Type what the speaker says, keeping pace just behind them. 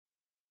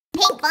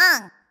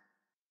Pinkfong!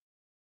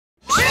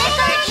 Trick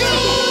or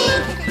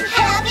treat!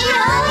 Happy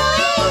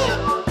Halloween!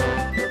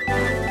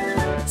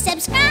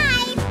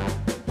 Subscribe!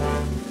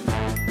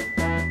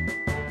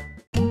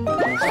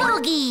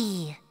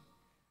 Hogi!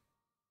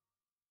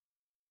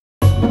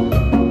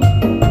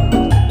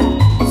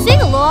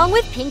 Sing along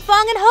with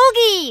Pinkfong and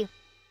Hogi!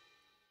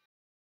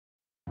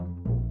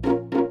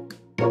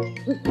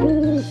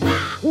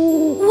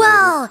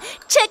 Wow!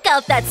 Check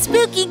out that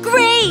spooky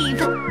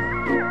grave!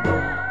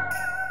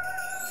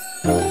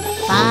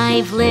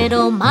 5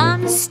 little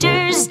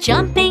monsters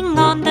jumping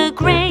on the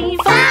grave.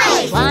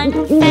 5! One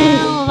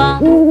fell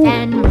off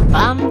and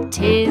bumped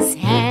his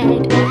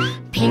head.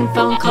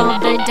 Pinkfong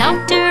called the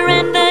doctor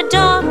and the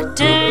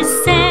doctor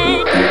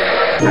said,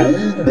 "No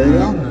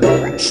more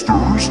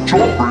monsters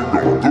jumping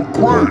on the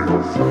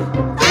grave."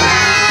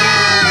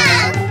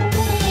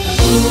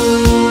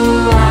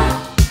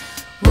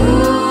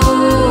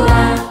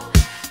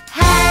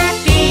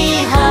 Happy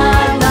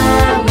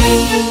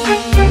Halloween!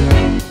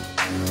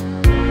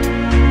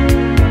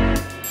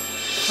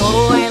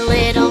 4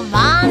 little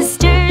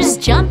monsters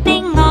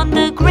jumping on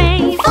the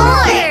grave. 4!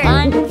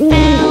 One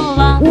fell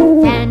off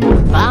and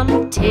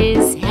bumped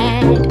his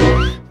head.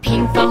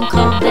 Pinkfong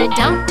called the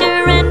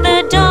doctor and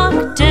the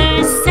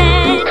doctor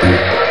said,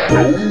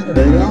 "No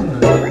more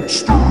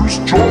monsters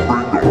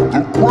jumping on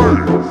the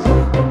grave."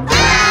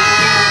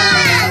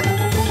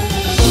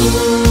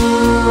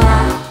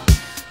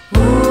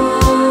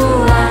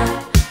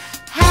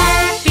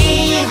 Happy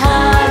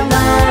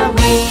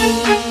Halloween!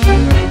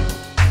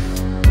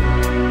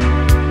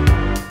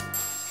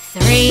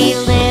 3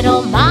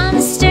 little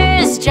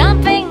monsters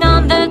jumping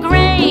on the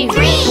grave.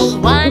 3!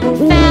 One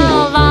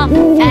fell off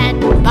and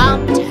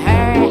bumped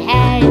her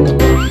head.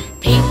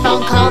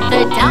 Pinkfong called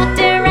the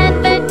doctor and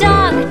the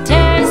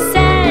doctor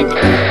said,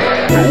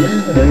 "No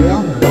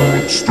more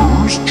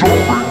monsters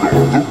jumping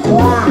on the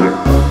grave."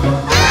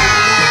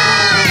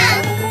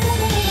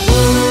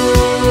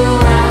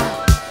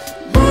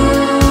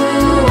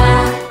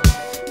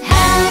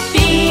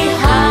 Happy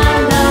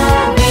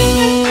Halloween!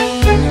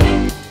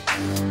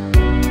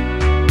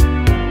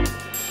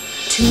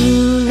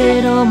 2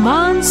 little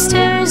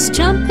monsters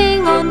jumping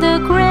on the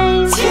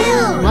grave.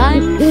 2!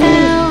 One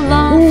fell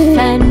off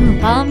and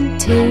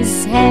bumped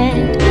his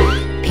head.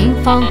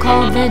 Pinkfong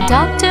called the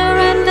doctor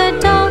and the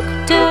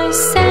doctor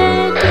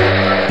said,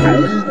 "No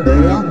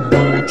more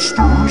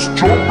monsters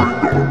jumping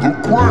on the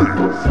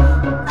grave."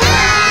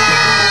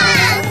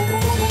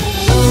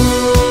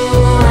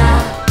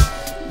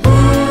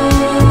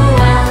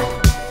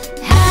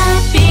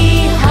 Happy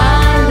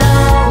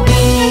Halloween!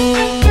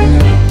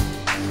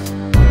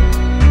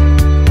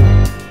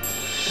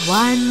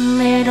 1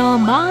 little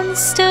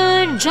monster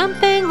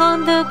jumping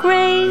on the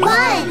grave.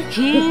 1!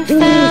 He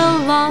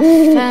fell off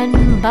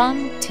and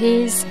bumped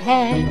his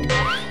head.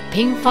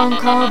 Pinkfong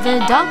called the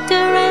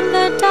doctor and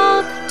the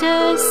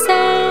doctor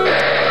said,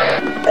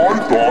 I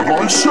thought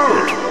I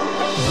said,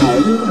 "No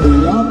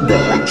more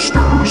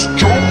monsters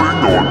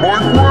jumping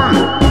on my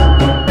grave."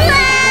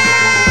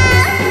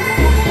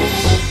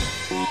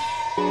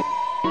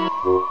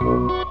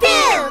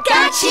 Boo!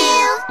 Got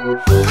you!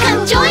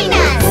 Come join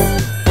us!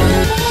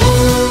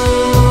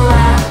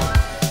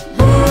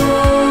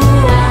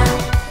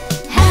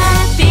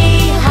 Happy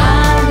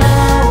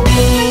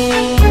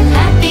Halloween!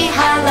 Happy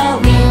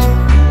Halloween!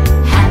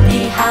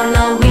 Happy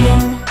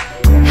Halloween!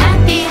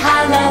 Happy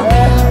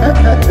Halloween!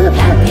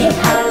 Happy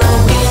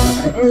Halloween!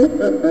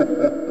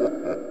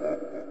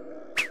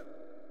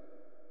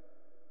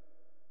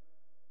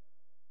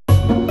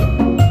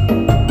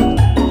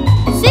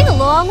 Sing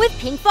along with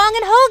Pinkfong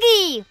and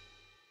Hogi!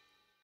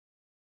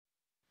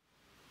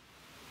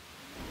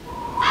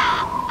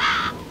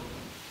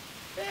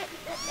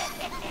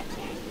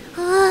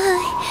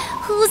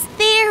 Who's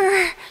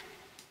there?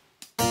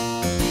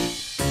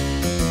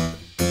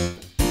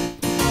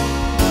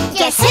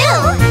 Guess who?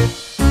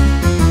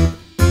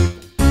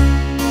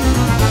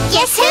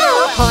 Guess who?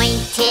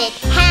 Pointed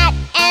hat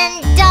and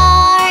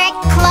dark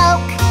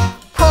cloak,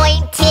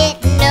 pointed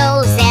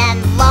nose and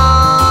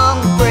long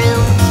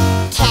broom.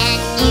 Can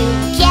you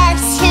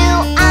guess who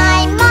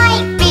I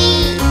might be?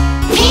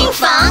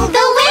 Pinkfong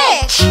the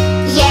witch!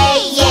 Yay,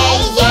 yay,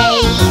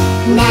 yay!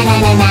 Na na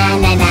na na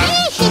na na.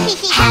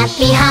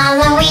 Happy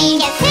Halloween!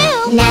 Guess who?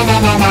 Na na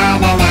na na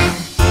na na.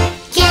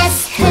 Guess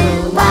who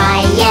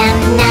I am?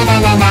 Na na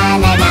na na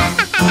na na.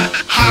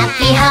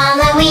 Happy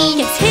Halloween!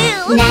 Guess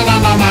who? Na na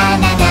na na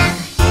na na.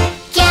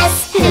 Guess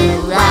who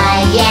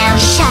I am?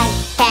 Sharp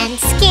and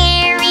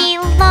scary,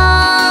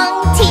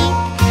 long teeth.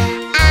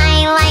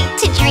 I like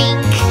to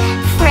drink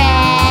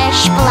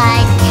fresh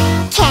blood.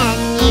 Can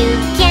you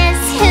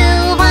guess who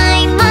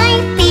I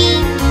might be?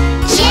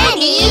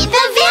 Jeni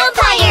the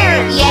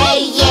vampire! Yay,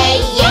 yay,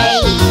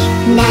 yay!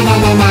 Na na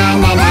na na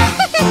na na.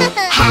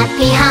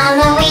 Happy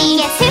Halloween!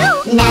 Guess who?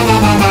 Na na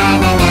na na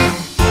na na.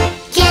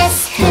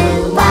 Guess who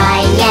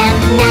I am?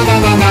 Na na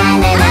na na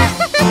na na.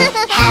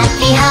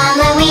 Happy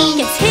Halloween!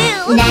 Guess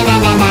who? Na na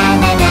na na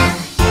na na.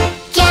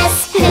 Guess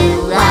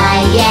who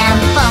I am?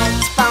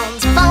 Bones,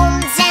 bones,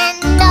 bones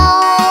and no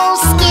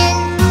skin.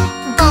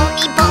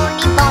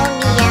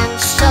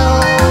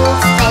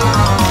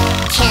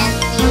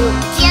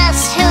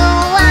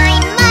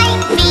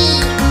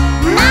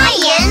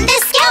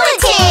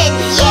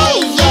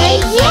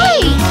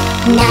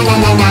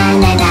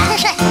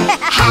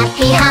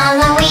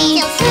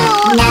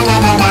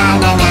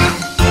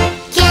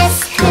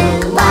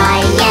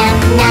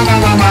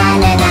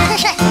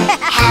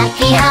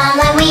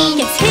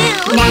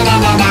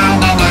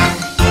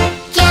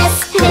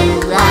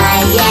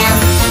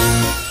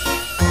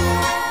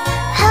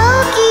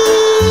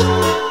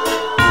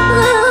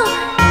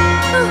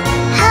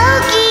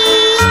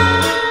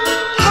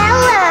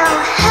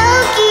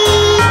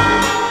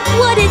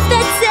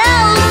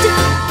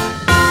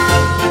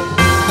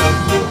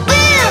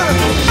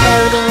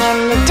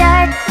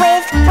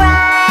 with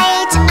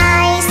bright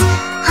eyes,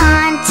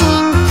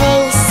 haunting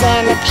face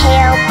and a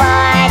pale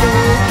body.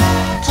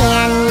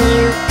 Can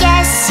you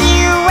guess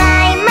who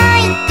I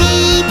might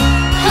be?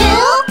 Who?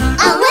 A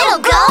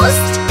little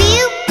ghost?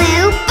 Boo,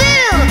 boo,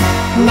 boo!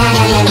 Na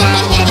na na na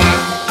na na.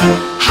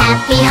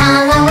 Happy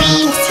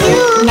Halloween to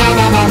na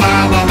na na na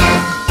na na.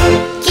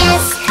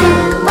 Guess who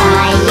I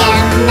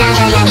am? Na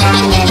na na na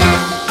na na.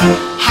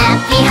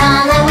 Happy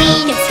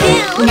Halloween to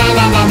na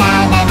na na na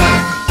na na.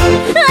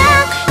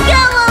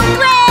 Go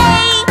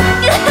away!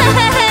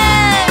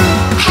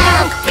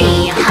 Happy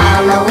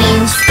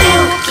Halloween,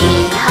 spooky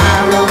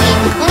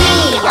Halloween. We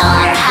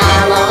are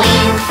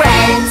Halloween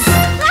friends.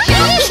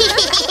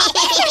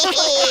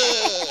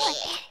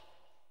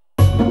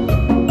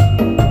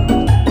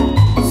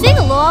 Sing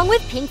along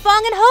with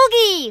Pinkfong and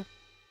Hogi.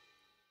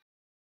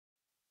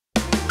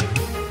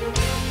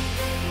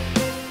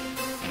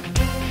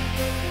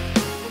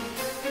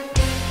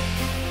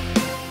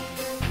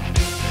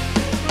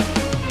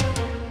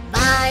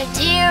 My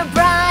dear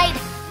bride,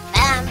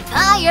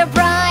 vampire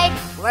bride,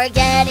 we're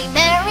getting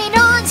married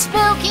on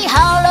spooky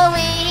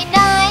Halloween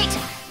night.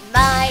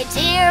 My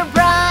dear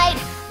bride,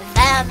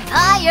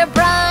 vampire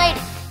bride,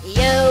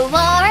 you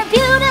are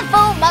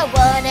beautiful, my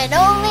one and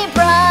only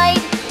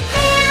bride.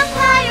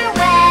 Vampire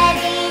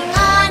wedding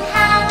on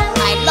Halloween.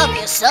 I love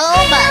you so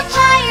much.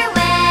 Vampire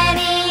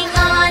wedding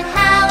on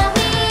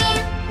Halloween.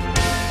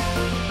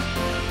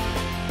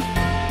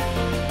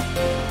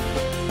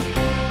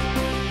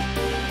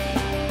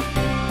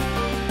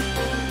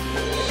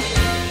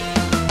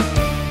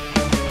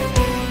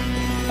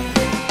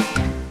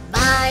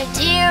 My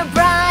dear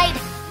bride,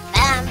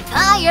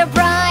 vampire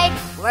bride,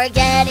 we're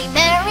getting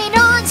married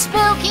on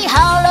spooky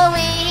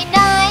Halloween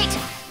night.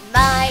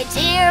 My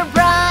dear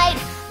bride,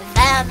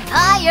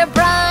 vampire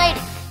bride,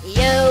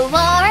 you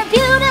are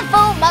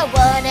beautiful, my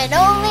one and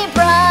only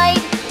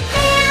bride.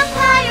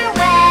 Vampire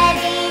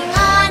wedding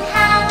on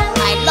Halloween.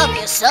 I love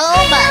you so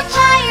much.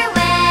 Vampire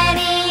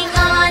wedding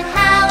on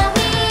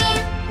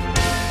Halloween.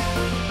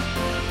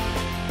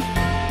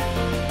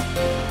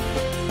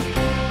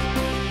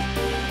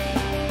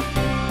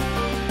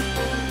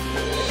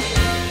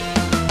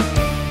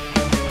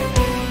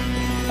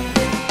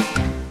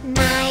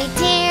 My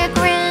dear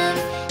groom,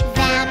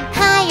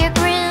 vampire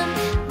groom,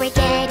 we're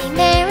getting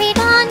married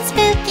on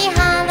spooky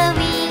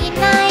Halloween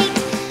night.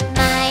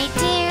 My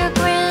dear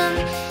groom,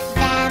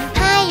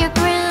 vampire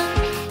groom,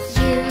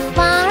 you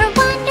are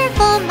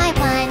wonderful, my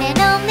one and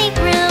only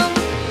groom.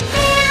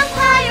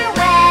 Vampire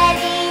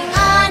wedding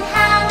on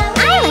Halloween. I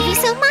love you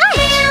so much.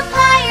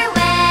 Vampire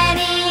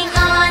wedding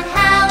on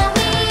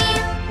Halloween.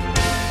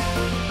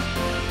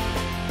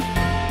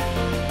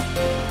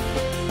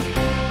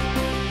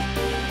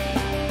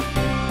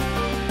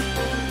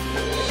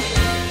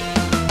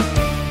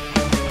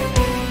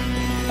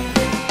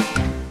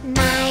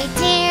 My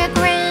dear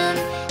groom,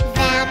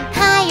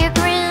 vampire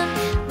groom,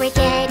 we're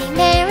getting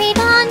married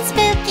on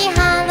spooky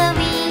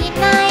Halloween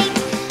night.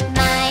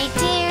 My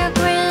dear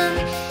groom,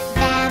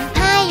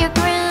 vampire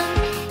groom,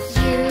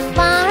 you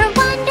are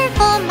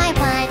wonderful, my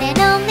one and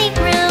only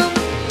groom.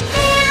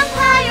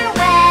 Vampire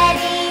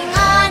wedding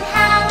on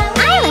Halloween. I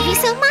love you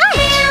so much.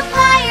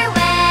 Vampire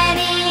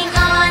wedding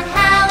on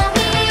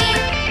Halloween.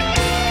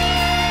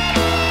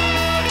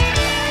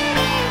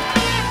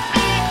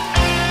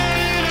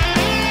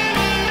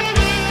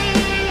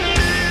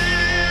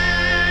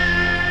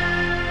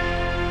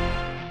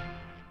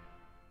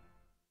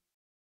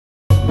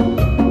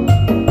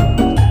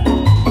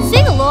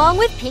 Sing along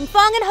with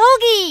Pinkfong and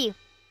Hogi.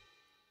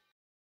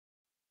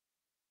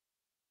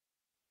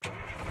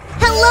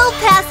 Hello,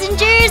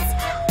 passengers!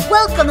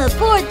 Welcome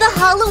aboard the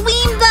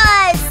Halloween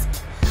bus!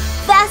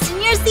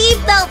 Fasten your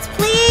seatbelts,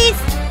 please!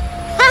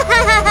 Ha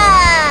ha ha ha!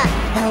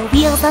 The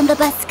wheels on the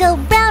bus go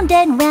round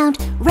and round,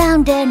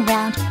 round and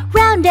round,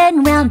 round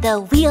and round. The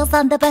wheels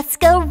on the bus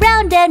go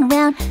round and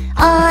round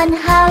on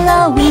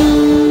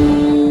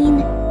Halloween.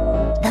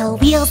 The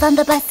wheels on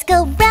the bus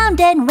go round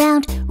and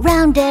round,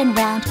 round and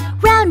round,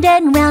 round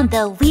and round.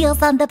 The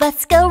wheels on the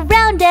bus go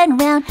round and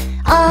round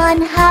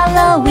on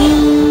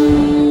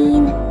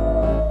Halloween.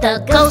 The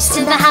ghosts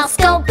in the house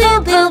go boo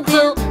boo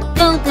boo,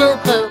 boo boo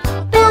boo,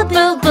 boo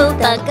boo boo.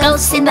 The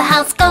ghosts in the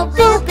house go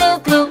boo boo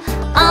boo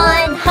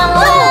on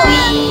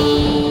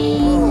Halloween.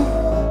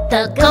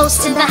 The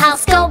ghosts in the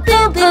house go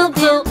boo boo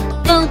boo,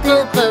 boo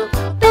boo boo,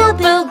 boo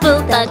boo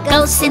boo. The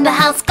ghosts in the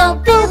house go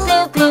boo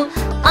boo boo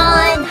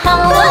on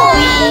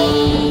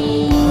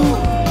Halloween.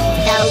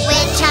 The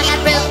witch on a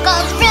broom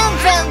goes vroom,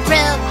 vroom,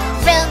 vroom,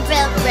 vroom,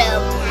 vroom,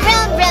 vroom,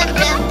 vroom, vroom,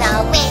 vroom. The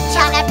witch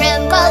on a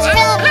broom goes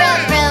vroom,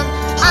 vroom, vroom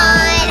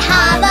on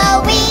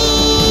Halloween.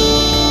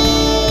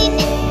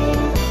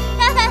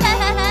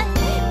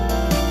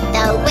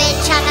 The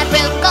witch on a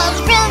broom goes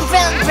vroom,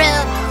 vroom,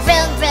 vroom,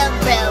 vroom, vroom,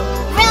 vroom,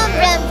 vroom,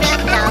 vroom,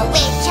 vroom. The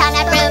witch on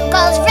a broom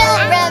goes vroom,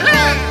 vroom,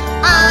 vroom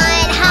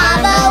on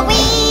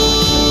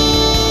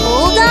Halloween.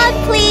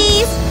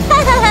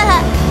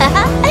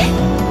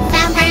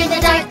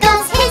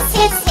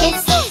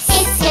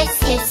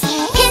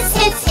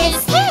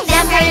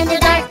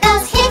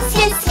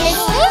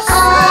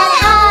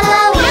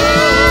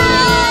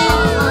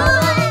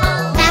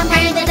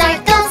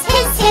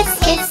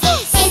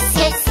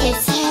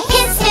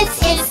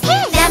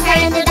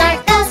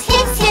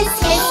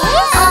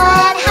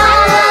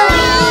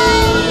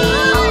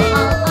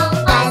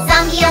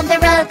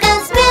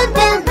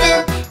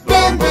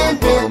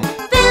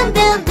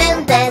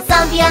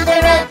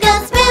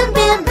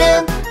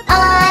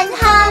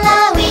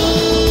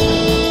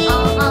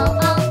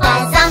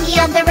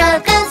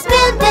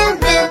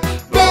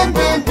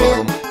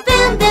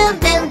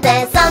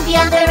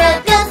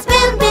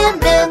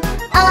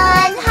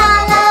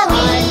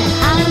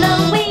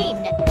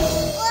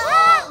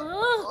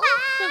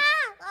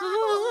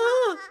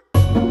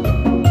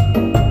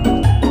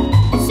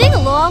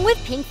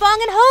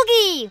 Pinkfong and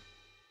Hogi.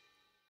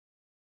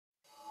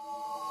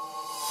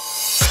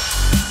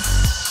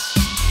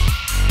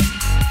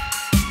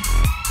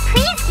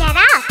 Please get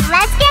up.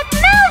 Let's get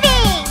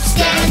moving.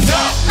 Stand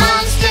up,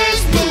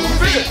 monsters,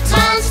 move it.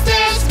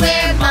 Monsters,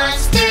 we're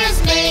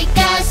monsters, make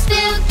a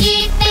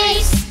spooky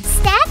face.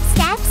 Step,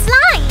 step,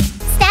 slide.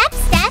 Step,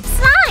 step,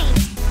 slide.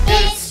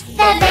 It's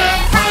The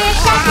vampire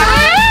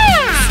shuffle.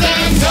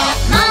 Stand up,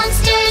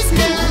 monsters,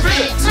 move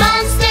it.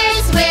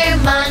 Monsters, we're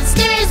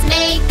monsters,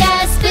 make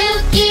a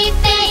spooky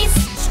face.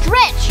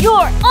 Stretch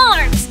your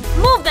arms.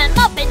 Move them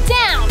up and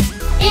down.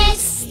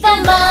 It's the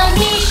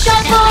mummy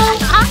shuffle.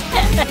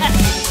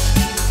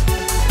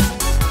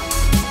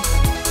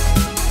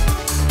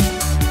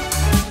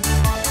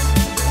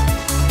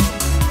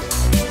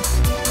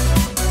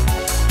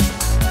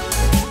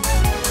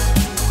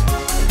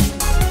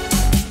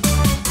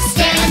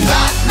 Stand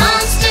up,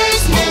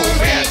 monsters,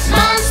 move it.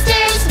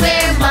 Monsters,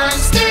 we're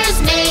monsters,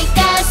 make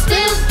a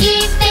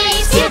spooky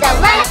face. To the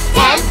left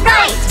and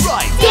right.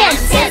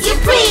 Dance as you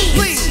please.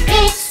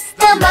 It's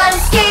the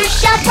monster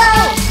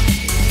shuffle.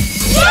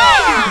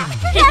 Yeah!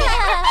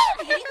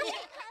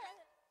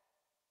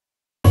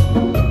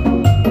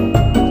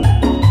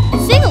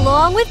 Sing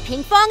along with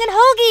Pinkfong and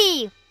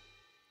Hogi.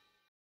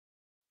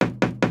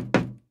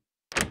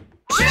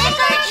 Trick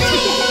or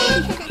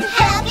treat!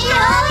 Happy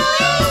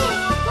Halloween!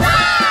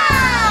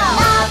 Wow!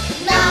 Knock,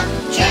 knock,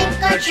 trick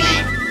or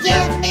treat.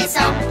 Give me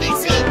something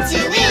sweet to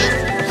eat.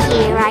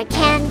 Here are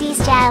candies,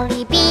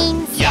 jelly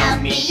beans.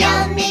 Yummy,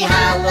 yummy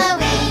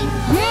Halloween.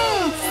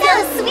 So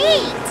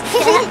sweet!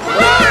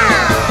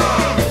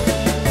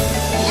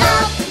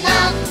 Knock,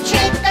 knock,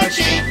 trick or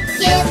treat.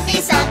 Give me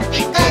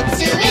something good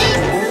to eat.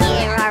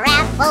 Here are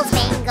apples,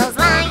 mangoes,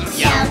 limes.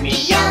 Yummy,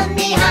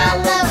 yummy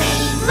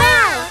Halloween.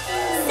 Wow!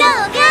 So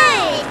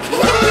good!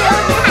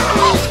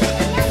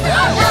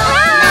 Knock,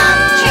 knock,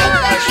 trick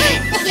or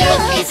treat.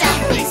 Give me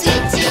something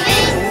sweet to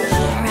eat.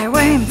 Here are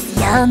worms,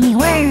 yummy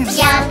worms.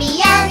 Yummy,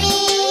 yummy.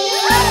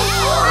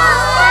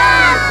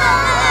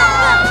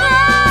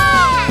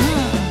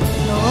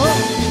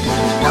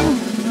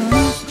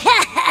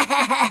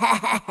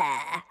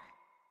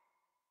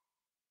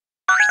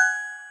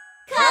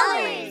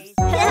 Colors!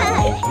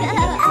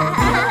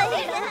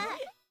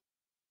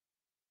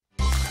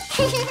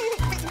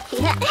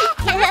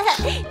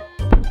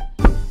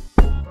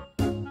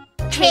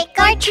 Trick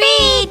or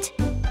treat!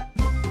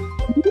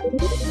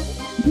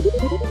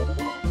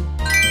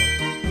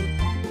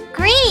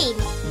 Green!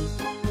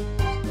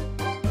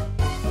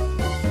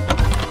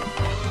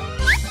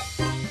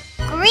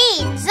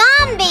 Green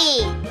zombie!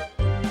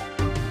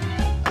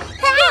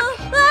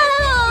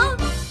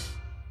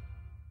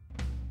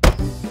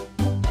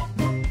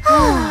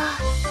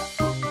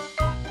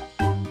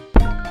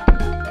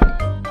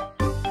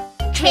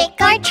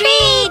 Trick or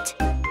treat!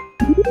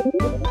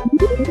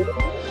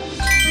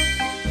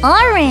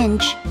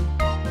 Orange.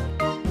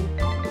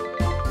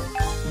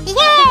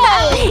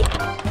 Yay!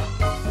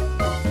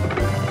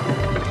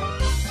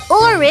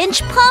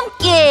 Orange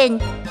pumpkin.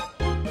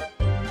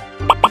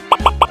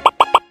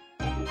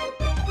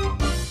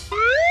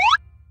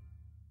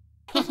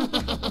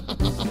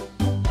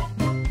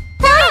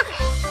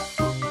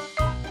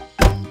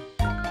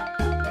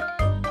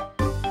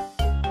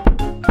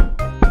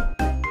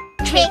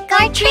 Trick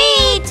or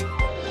treat!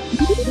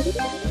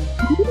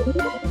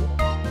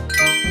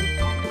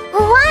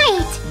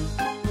 White!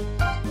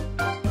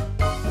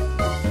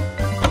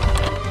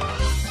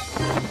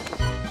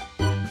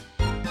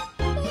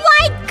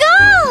 White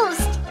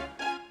ghost!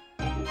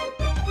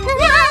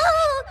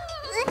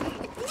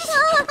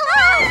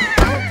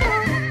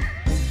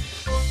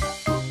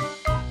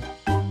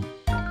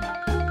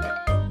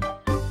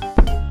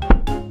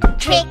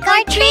 Trick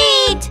or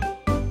treat!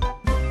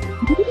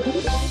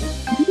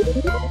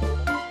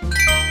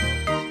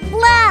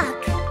 Black.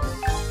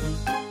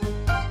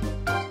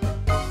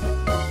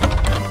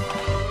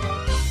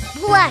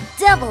 Black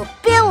Devil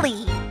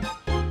Billy.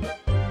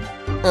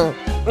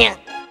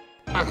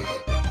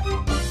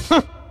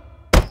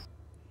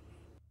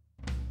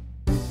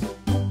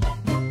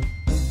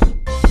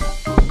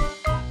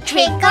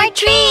 Trick or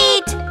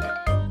treat!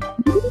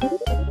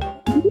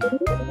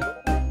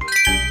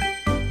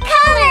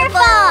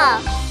 Colorful!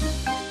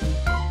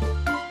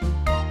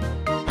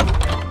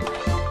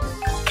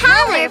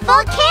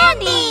 Colorful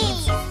candies!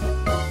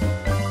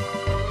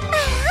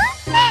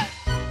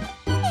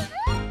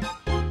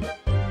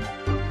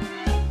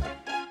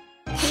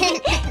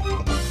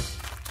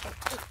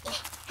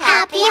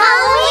 Happy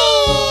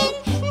Halloween!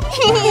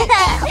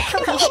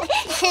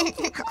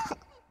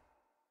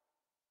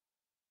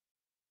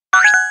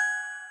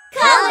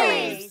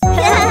 Colors!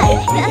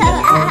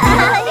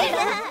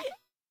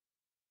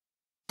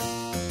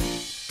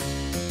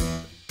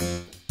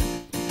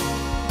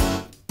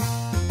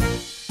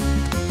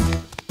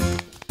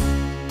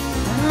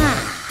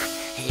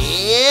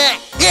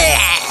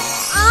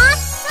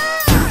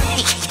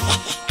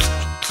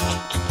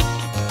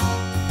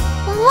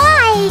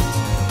 White!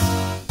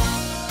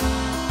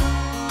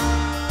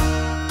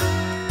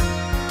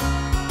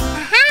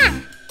 Aha!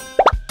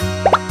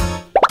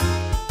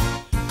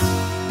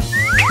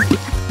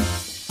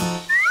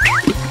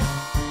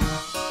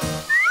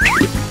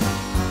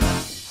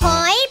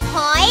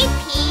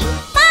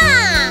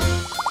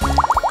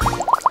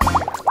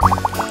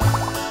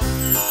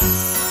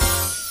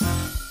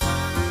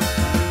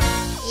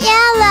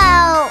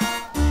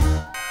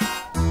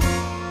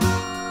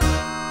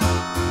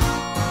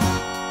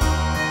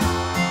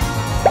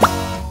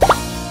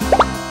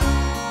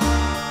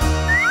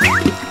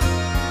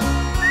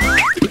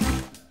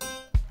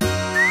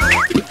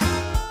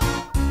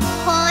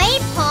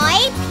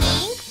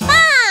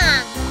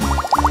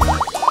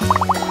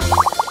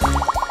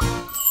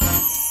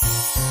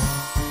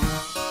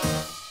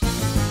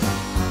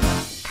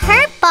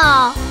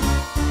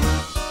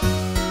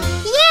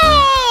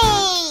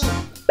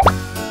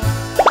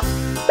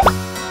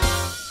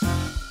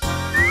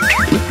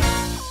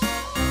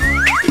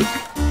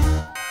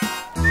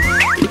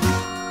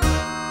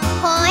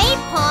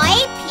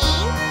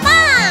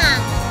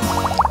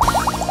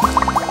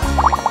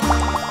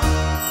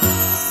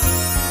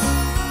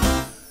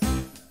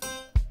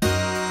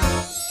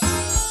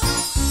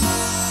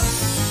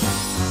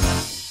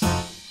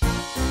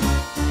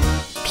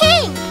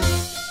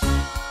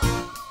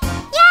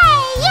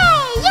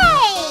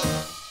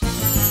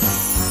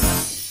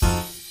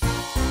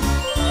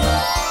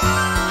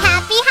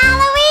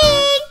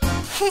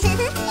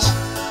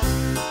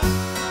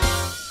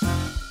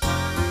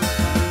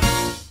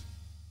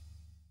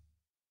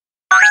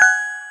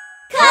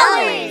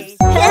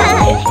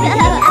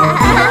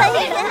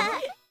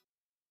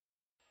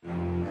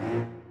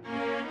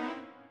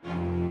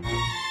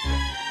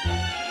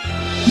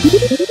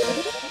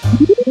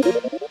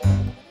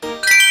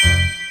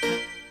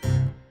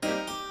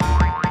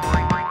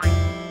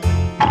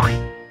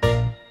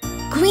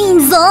 Green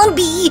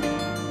zombie!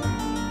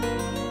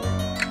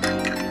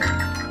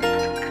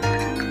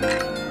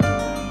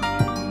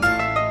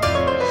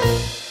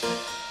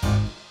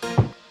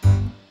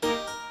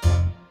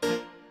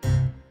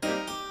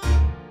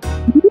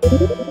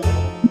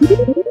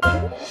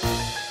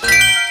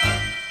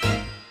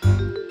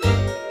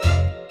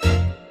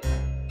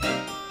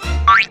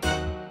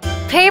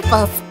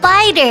 Purple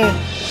spider!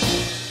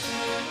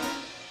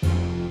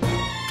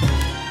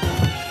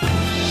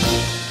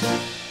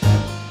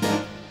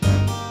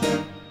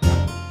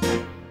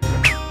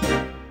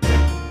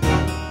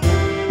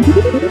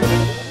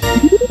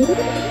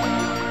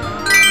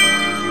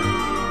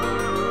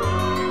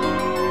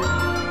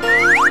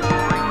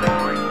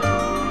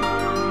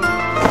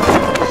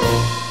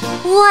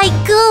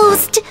 White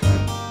ghost!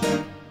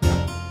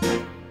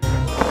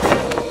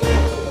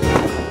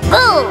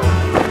 Oh!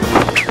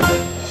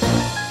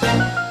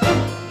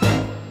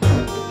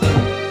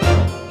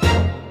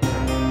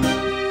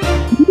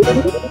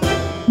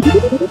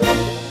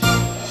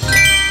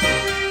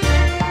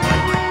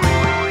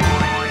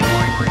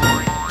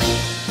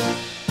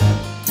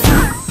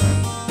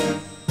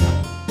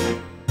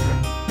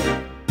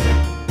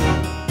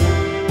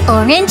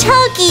 Orange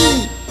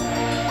Hogi!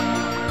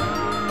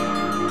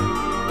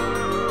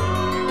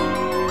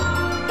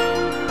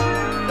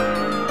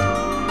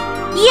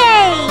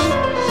 Yay!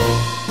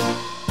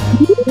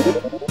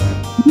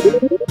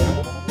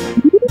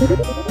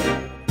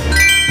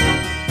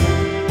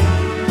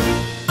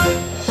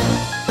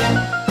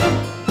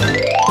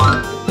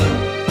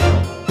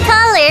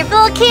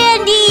 Colorful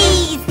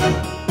candies!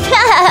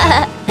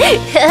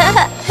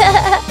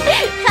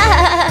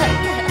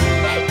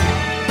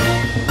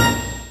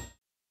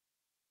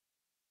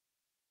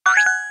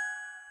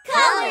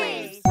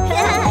 Colors!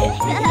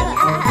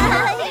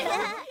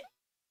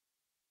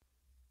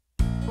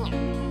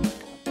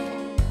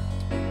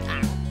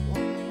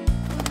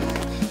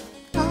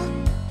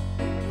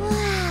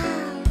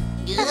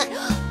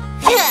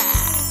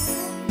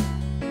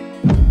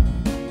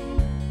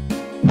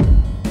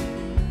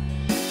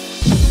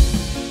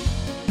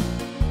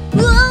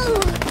 Whoa!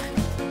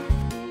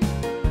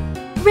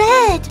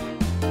 Red!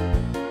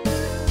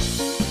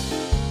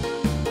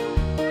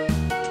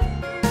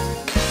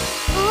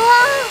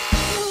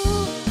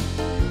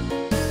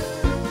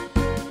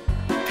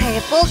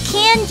 Purple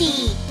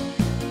candy!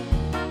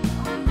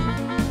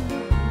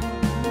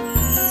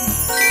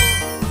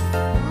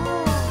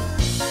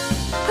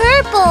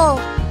 Purple!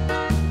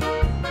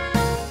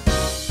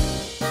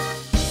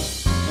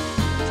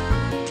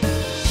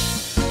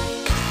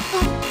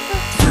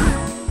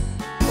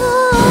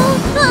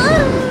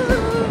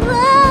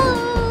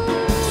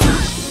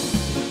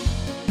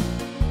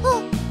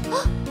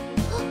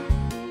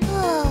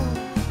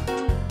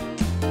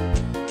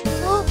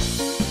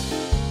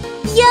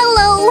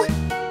 Yellow!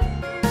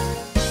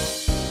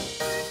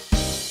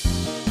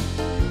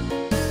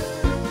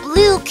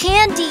 Blue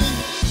candy!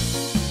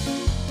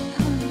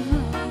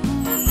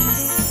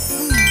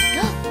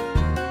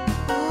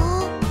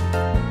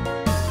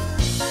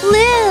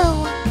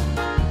 Blue!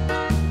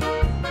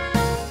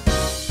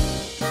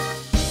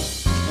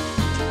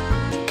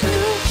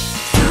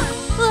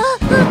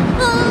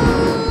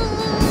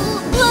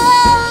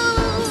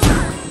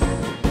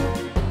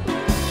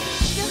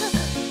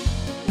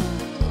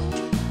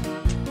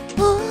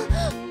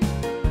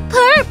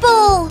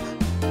 Purple!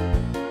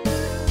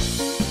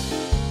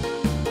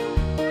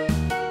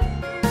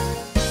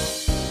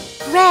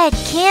 Red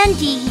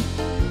candy!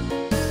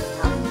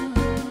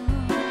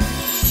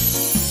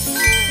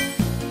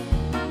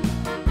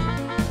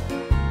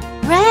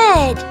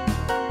 Red!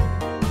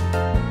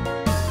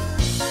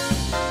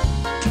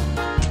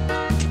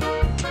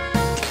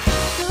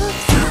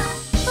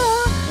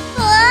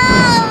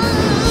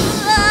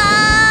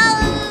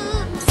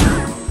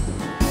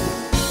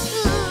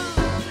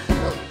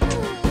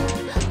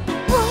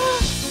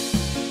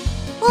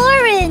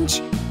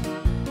 Orange!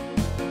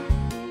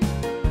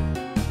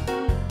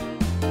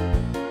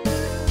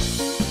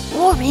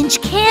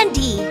 Orange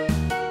candy!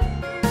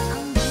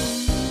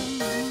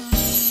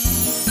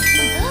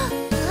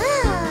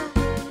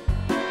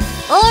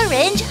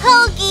 Orange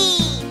Hogi!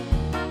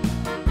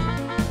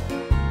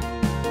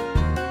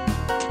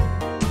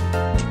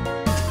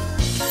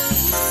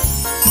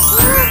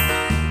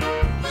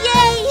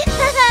 Yay!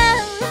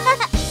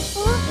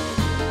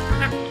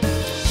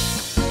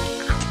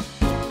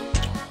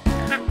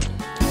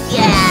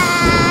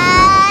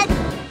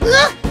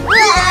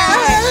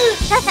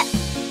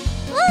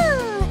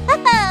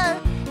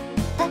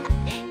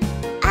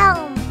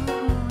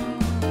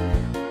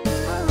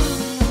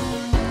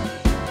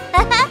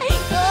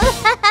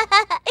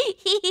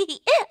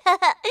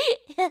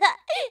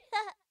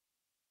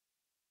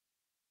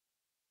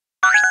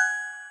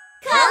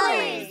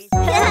 Colors!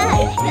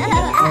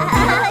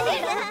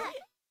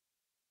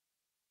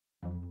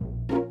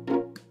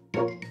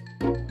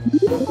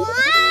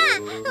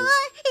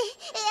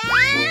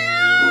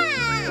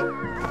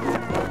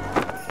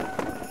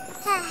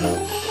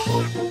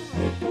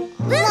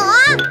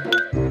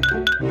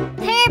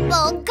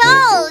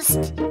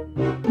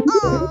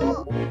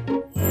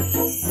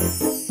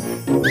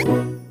 Purple.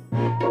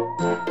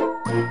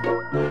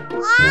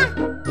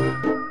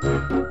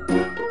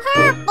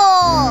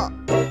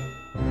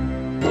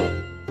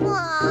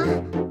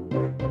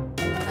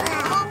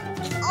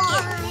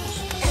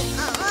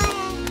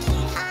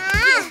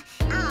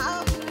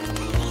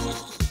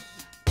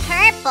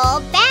 Purple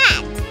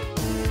bat.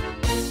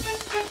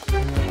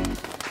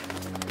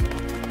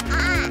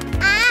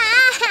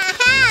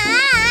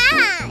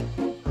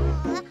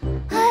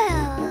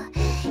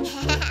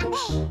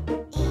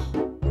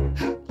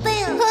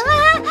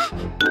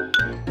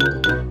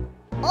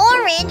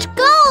 Orange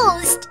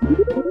ghost.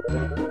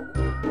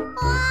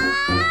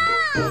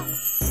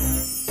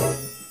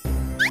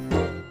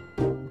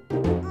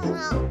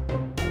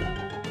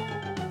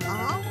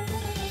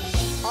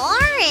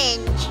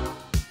 Orange.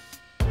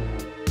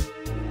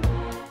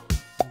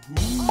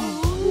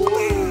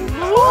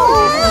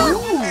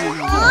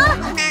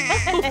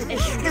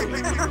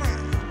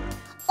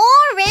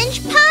 Orange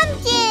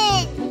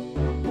pumpkin.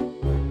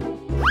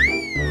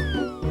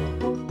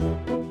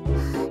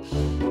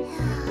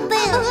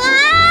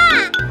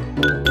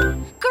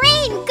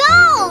 Green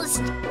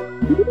ghost.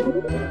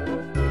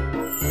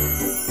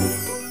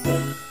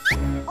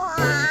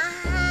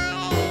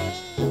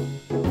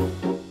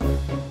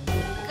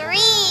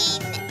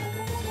 Green.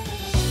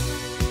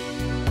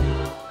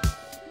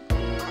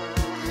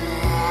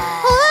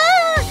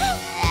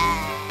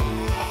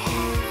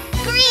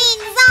 Green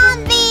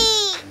zombie.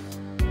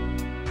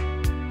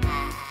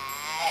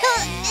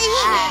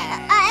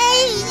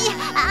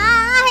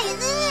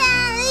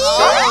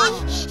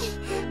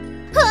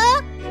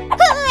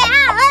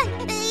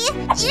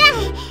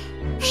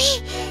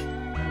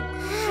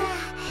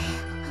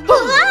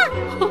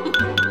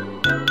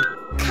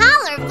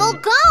 Colorful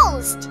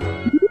ghost.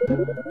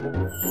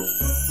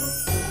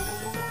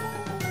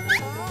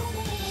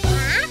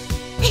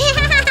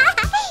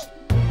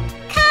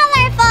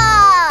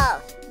 Colorful.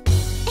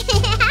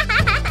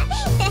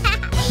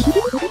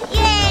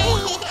 Yay!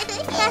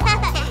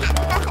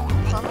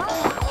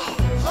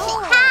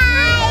 Hi!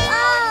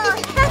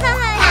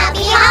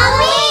 Happy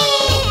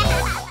Halloween!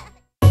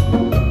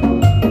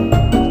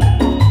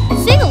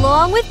 Sing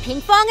along with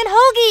Pinkfong and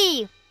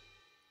Hogi.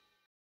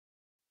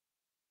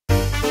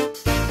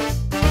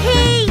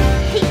 Hey!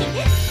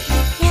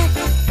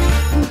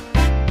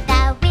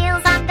 The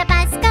wheels on the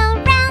bus go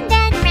round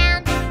and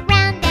round,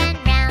 round and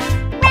round,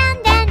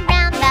 round and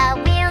round. The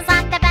wheels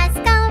on the bus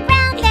go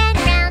round and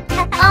round,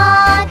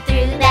 all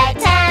through the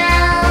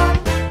town.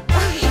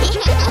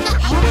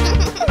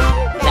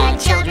 The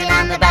children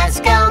on the bus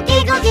go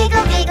giggle,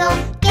 giggle, giggle,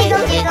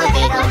 giggle, giggle,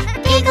 giggle,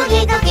 giggle,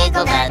 giggle,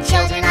 giggle. The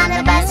children on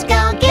the bus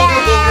go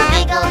giggle, giggle,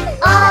 giggle,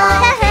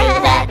 all through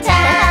the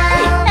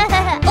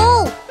town.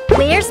 Oh,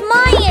 where's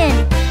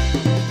Mayan?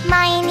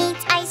 Mayan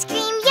eats ice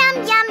cream, yum,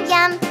 yum,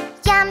 yum,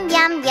 yum,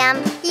 yum, yum,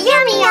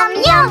 yum, yum,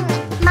 yum.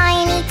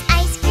 Mayan eats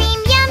ice cream,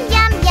 yum,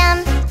 yum, yum,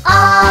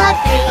 all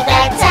through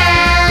the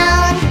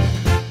town.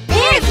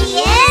 There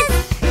he is!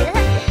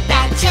 The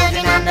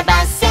children on the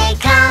bus say,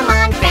 come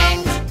on,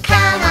 friends,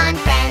 come on,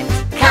 friends,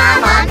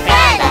 come on,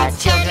 friends.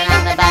 The children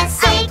on the bus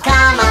say,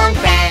 come on,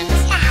 friends.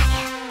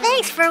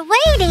 Thanks for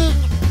waiting.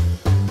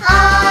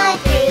 All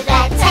through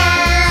the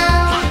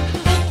town.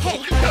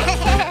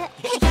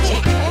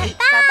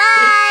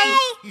 Bye-bye.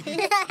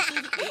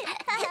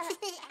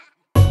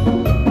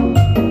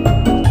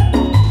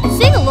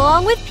 Sing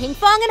along with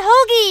Pinkfong and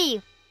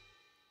Hogi.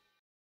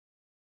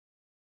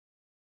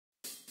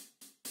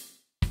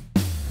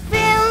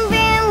 Vroom,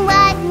 vroom,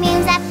 what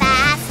moves at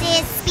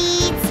fastest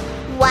speeds?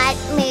 What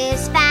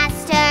moves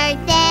faster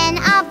than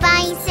a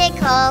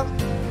bicycle?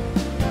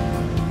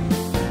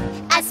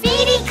 A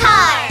speedy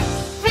car!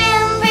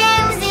 Vroom,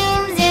 vroom,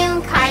 zoom,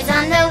 zoom, cars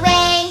on the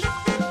way.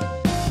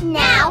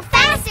 Now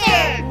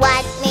faster!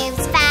 What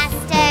moves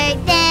faster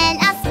than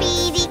a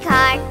speedy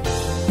car?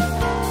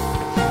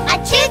 A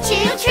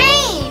choo-choo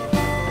train!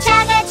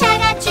 Chugga,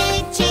 chugga,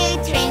 choo-choo,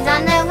 trains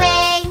on the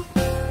way.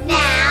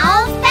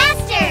 Now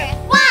faster!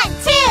 1,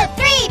 2,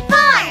 3,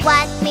 4!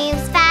 What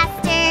moves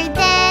faster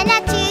than a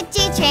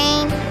choo-choo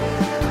train?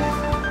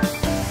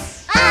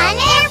 An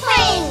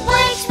airplane!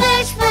 Whoosh,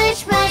 whoosh,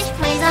 whoosh, whoosh,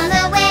 planes on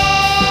the way.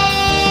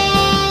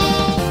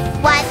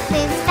 What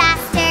moves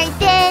faster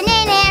than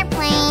an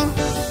airplane?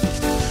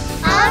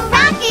 A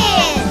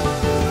rocket!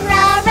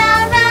 Ra, ra,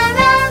 ra,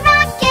 ra,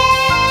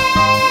 rocket!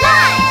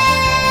 Launch!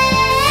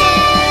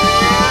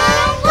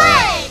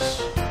 Whoosh!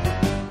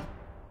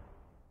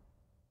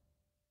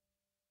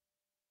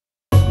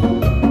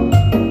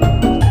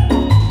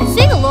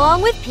 Sing along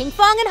with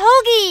Pinkfong and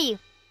Hogi.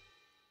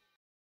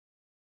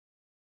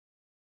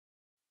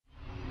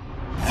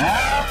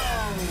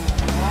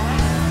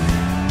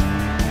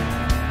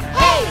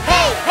 Hey,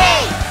 hey,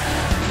 hey!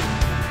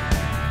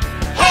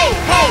 Hey,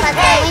 hey, let's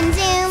go and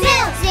zoom,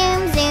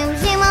 zoom, zoom,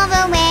 zoom all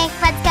the way.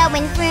 Let's go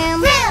and vroom,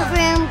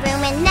 vroom,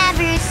 vroom, and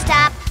never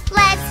stop.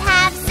 Let's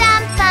have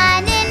some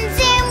fun and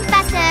zoom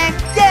faster.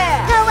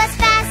 Yeah! Go as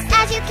fast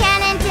as you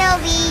can until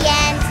the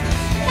end.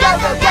 Go,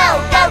 go, go,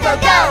 go, go,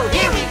 go!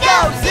 Here we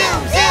go! Zoom,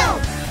 zoom!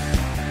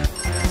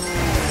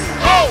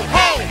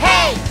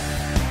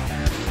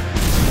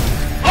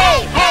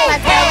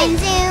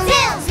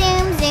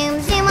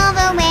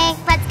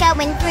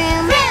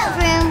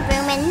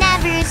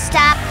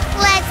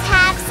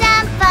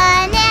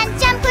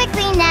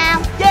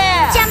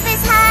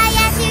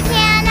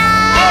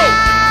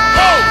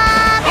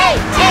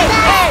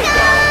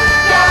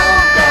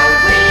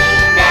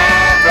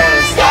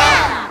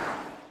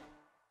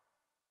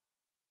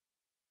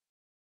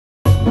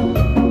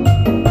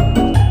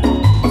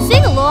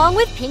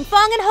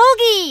 Pinkfong and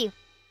Hogi.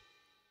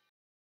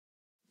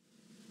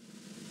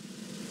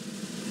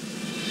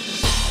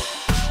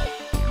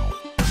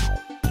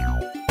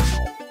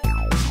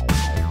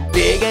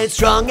 Big and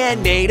strong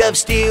and made of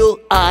steel,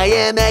 I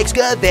am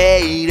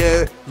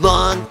excavator.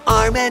 Long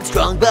arm and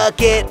strong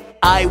bucket,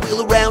 I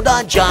wheel around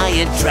on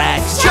giant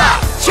tracks.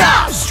 Chop,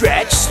 chop,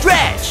 stretch,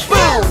 stretch.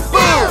 Boom,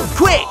 boom,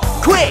 quick,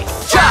 quick.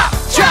 Chop,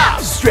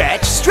 chop,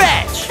 stretch,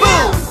 stretch.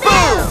 Boom,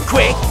 boom,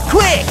 quick,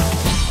 quick.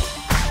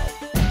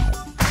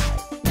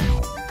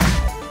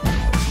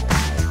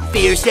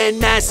 Fierce and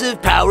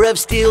massive power of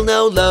steel,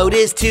 no load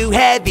is too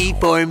heavy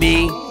for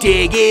me.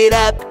 Dig it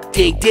up,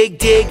 dig, dig,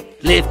 dig.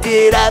 Lift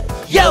it up,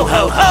 yo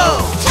ho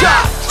ho!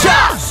 Chop,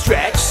 chop,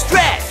 stretch,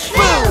 stretch.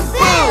 Boom,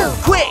 boom,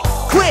 quick,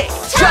 quick.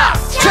 Chop,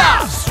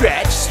 chop,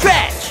 stretch,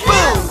 stretch.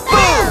 Boom,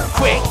 boom,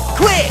 quick,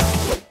 quick.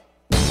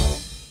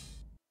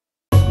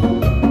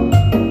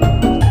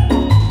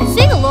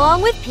 Sing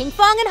along with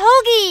Pinkfong and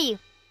Hogi.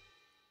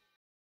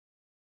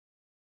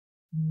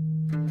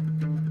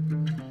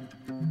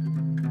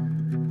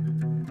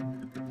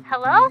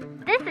 Hello?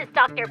 This is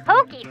Dr.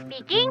 Pokey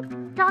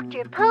speaking.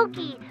 Dr.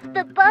 Pokey,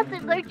 the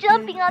buses are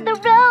jumping on the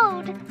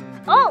road.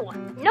 Oh,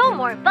 no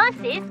more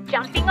buses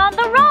jumping on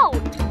the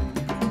road.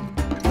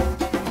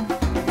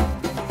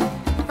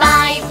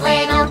 5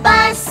 little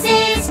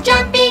buses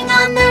jumping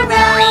on the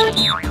road.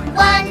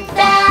 One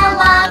fell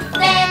off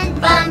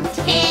and bumped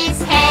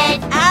his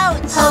head.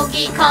 Ouch!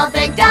 Hogi called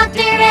the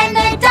doctor and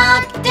the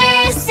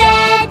doctor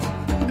said,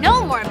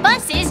 No more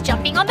buses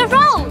jumping on the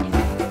road.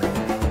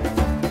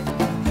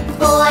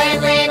 4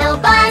 little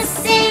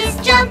buses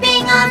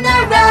jumping on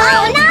the road.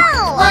 Oh no!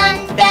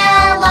 One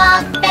fell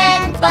off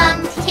and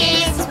bumped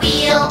his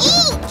wheel.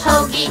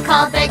 Hogi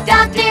called the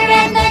doctor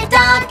and the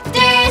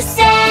doctor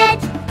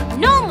said,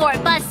 No more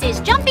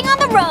buses jumping on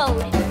the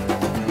road.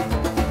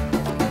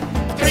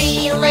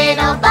 3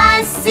 little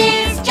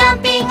buses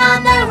jumping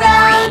on the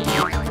road.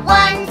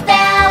 One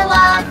fell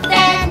off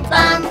and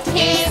bumped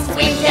his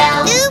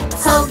window. Oops.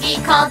 Hogi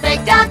called the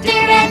doctor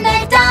and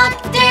the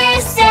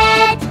doctor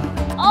said,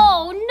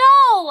 Oh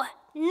no!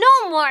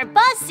 No more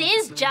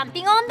buses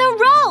jumping on the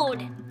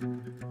road.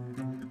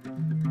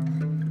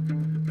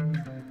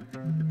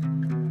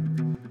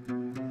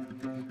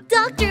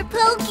 Dr.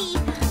 Pokey,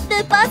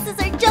 the buses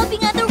are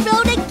jumping on the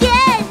road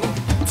again.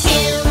 2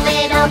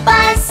 little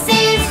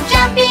buses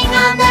jumping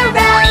on the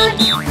road.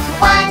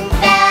 One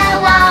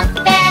fell off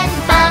and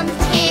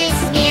bumped his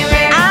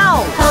mirror.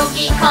 Ow!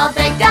 Hogi called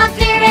the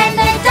doctor and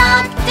the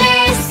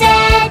doctor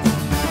said,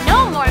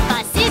 No more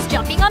buses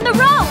jumping on the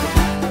road.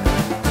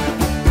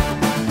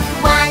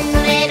 1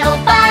 little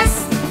bus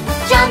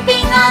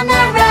jumping on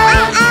the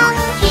road.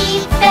 He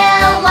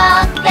fell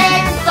off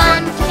and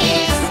bumped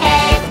his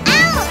head.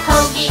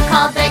 Hogi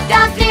called the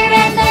doctor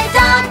and the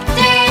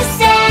doctor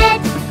said,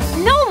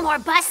 No more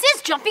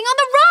buses jumping on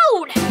the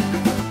road.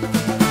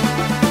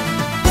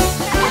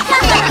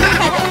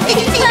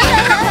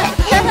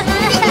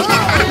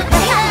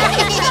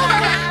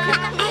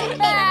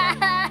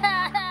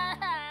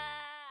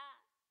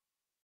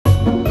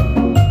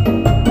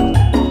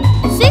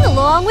 Sing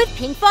along with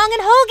Pinkfong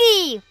and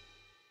Hogi.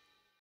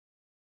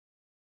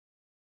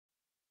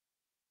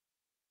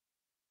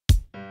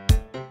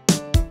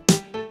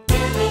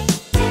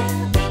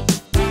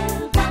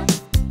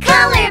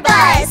 Color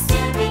bus.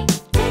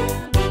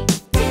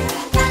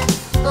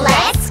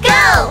 Let's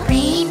go.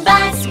 Green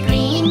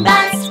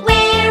bus,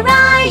 where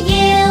are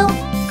you?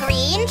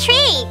 Green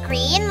tree,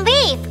 green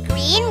leaf,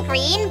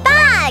 green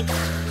bag.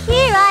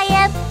 Here I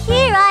am,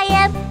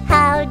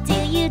 how do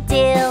you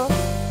do?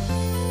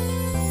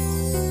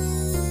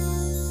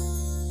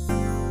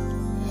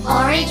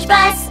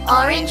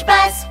 Orange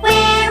bus,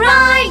 where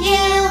are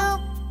you?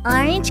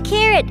 Orange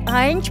carrot,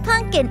 orange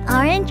pumpkin,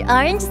 orange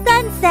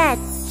sunset.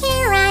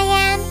 Here I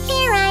am,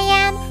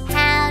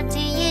 how do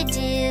you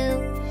do?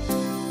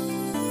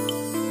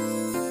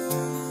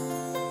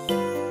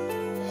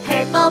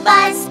 Purple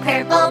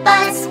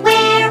bus,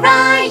 where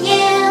are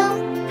you?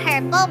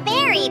 Purple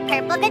berry,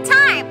 purple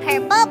guitar,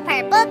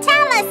 purple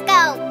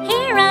telescope.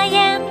 Here I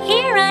am,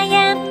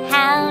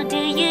 how do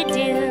you do?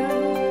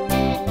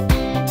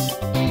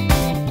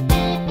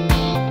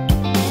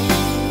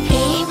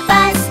 Pink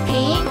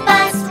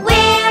bus,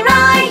 where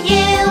are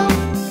you?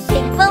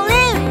 Pink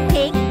balloon,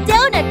 pink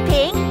donut,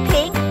 pink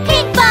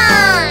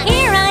bun.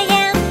 Here I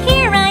am,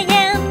 here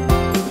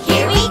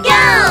we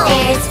go!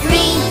 There's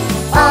green,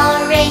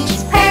 orange,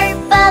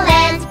 purple,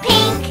 and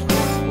pink.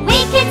 We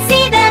can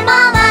see them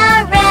all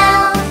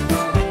around.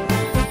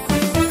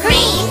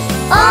 Green,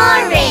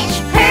 orange,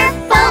 purple,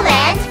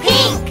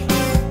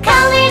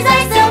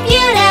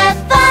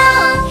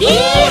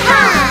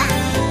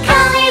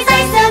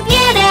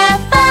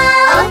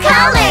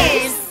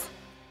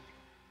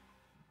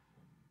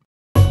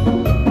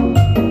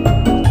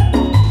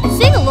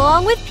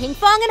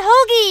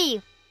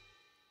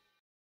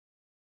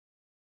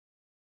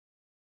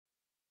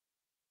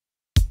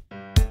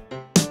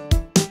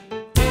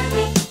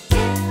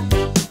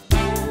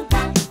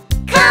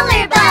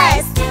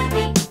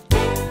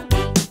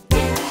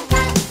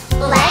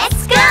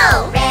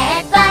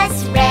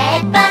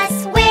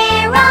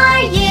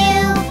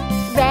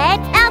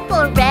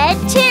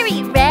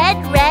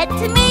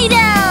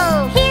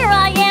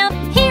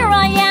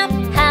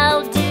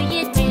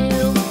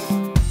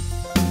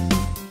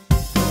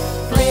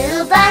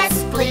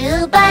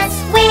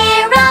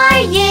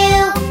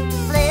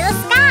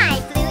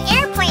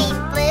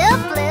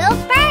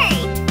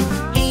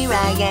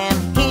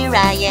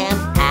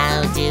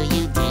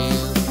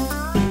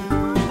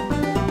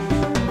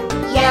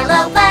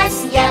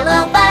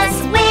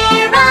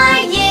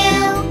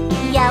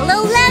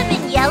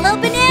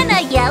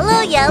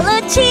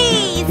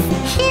 cheese!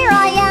 Here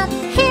I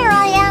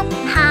am,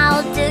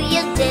 how do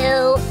you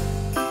do?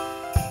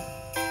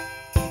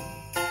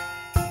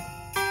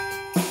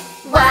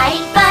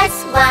 White bus,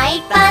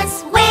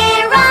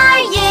 where are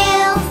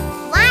you?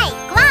 White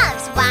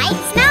gloves,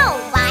 white snow,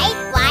 white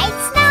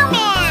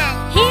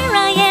snowman. Here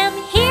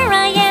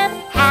I am,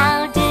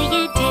 how do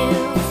you do?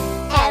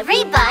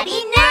 Everybody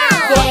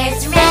now!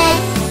 There's red,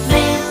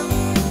 blue,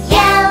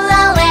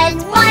 yellow and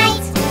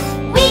white.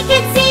 We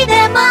can see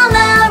them all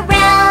around.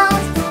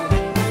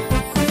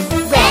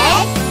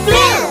 Red,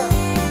 blue,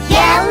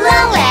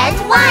 yellow and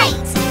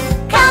white.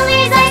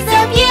 Colors are so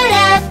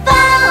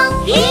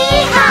beautiful.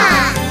 Hee-haw!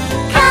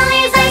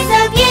 Colors are so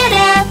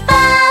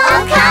beautiful.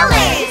 Oh,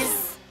 colors!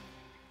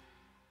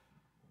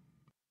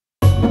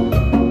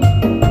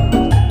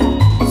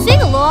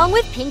 Sing along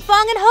with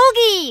Pinkfong and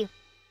Hogi.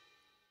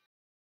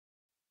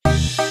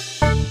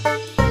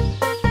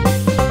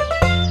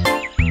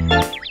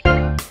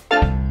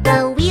 The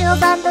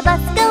wheels on the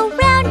bus go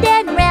round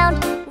and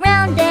round,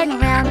 round and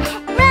round,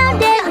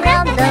 round and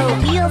round. The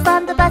wheels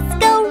on the bus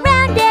go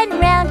round and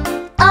round,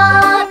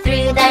 All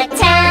through the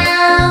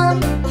town.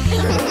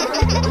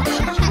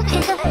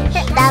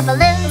 The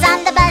balloons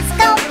on the bus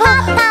go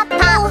pop, pop,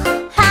 pop,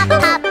 pop,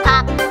 pop,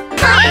 pop,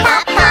 pop,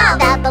 pop, pop.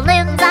 The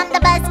balloons on the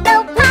bus go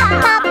pop,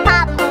 pop,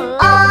 pop,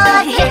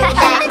 all through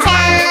the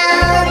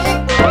town.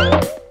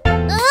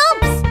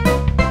 Oops!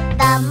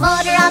 The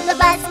motor on the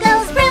bus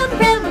goes vroom,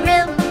 vroom,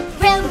 vroom,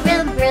 vroom,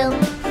 vroom, vroom,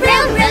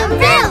 vroom, vroom,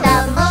 vroom. The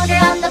motor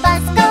on the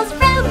bus goes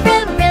vroom,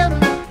 vroom, vroom,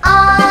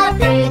 all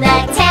through the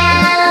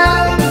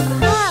town.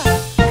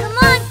 Come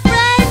on,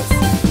 friends!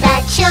 The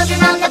children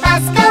on the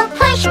bus go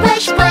push,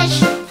 push, push,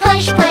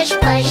 push, push,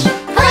 push,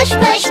 push,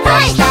 push,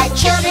 push. The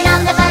children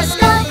on the bus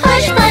go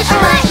push, push,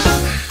 push.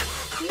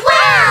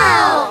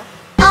 Wow!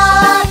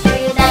 All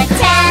through the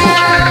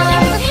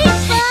town.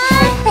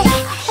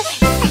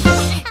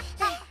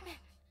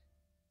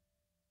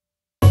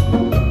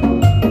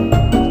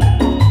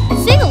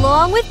 Sing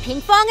along with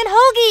Pinkfong and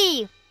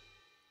Hogi.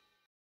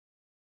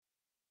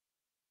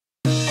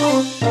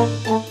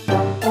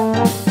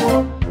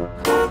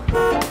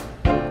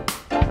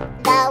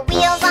 The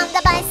wheels on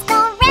the bus go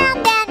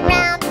round and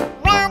round,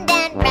 round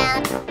and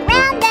round,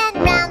 round and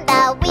round.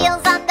 The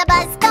wheels on the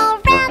bus go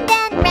round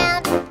and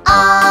round,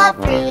 all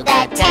through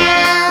the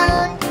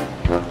town.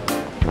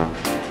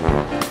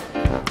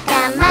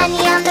 The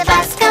money on the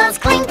bus goes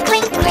clink,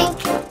 clink, clink,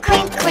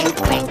 clink, clink,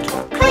 clink,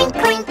 clink,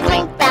 clink,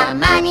 clink. The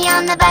money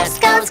on the bus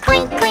goes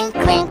clink, clink,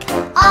 clink,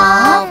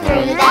 all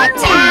through the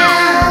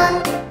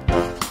town.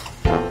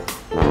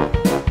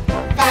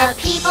 The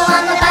people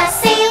on the bus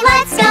say,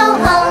 let's go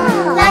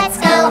home, let's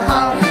go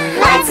home,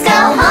 let's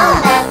go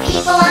home. The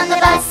people on the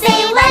bus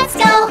say, let's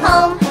go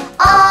home,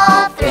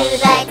 all through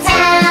the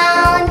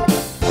town.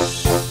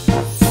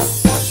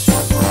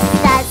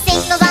 The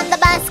signals on the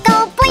bus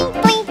go blink,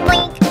 blink,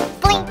 blink,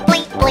 blink,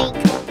 blink, blink,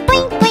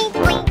 blink, blink,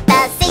 blink. The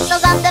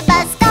signals on the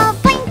bus go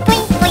blink,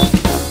 blink, blink,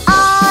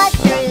 all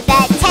through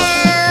the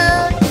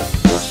town.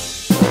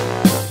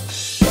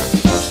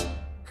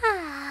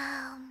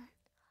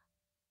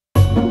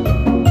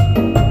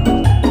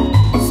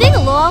 Sing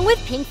along with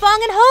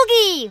Pinkfong and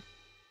Hogi.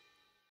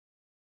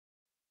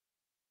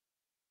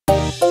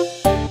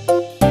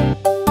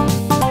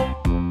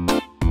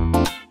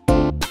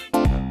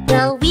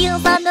 The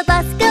wheels on the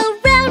bus go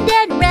round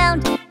and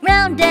round,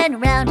 round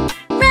and round,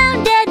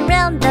 round and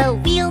round. The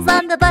wheels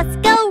on the bus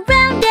go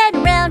round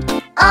and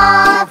round,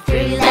 All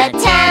through the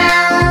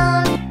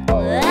town.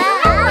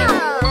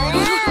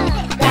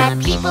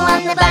 The people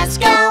on the bus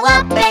go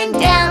up and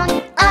down,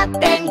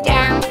 up and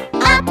down,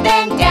 up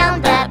and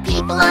down. The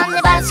people on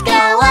the bus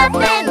go up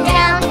and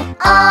down,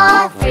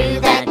 all through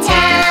the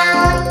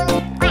town.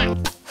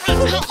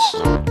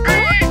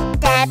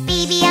 The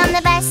baby on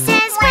the bus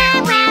says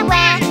wah, wah,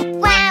 wah,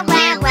 wah,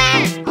 wah,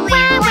 wah,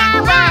 wah, wah,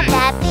 wah.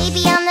 The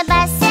baby on the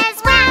bus says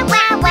wah,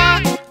 wah, wah,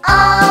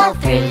 all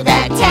through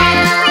the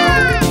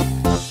town.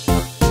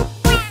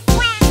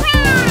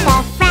 The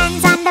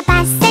friends on the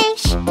bus say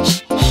shh,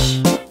 shh,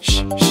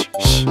 shh, shh,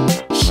 shh,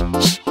 shh,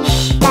 shh.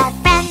 The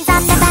friends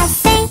on the bus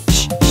say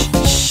shh,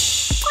 shh,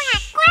 shh,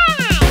 quack,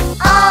 quack,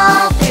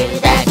 all through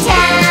the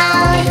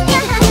town.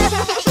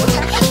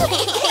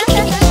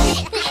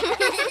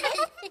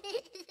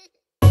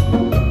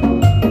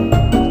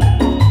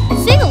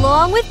 Sing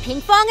along with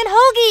Pinkfong and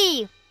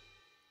Hogi.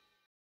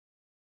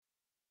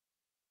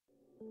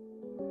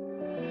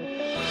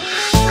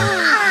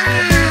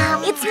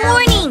 It's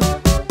morning!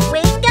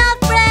 Wake up,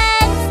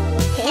 friends!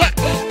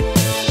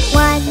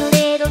 1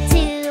 little,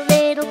 2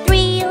 little,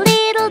 3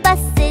 little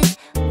buses,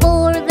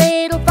 4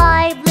 little,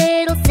 5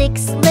 little,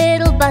 6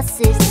 little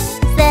buses,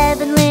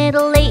 7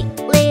 little, 8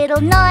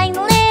 little, 9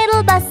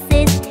 little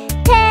buses,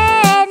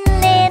 10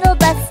 little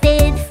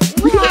buses.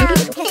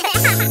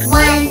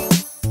 1,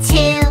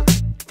 2,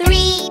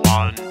 3,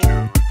 1,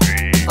 2,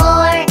 3,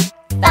 4,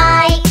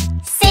 5,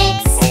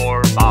 6,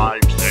 4,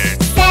 5,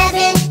 6,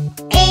 7,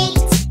 8,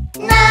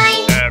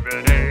 9,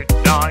 7,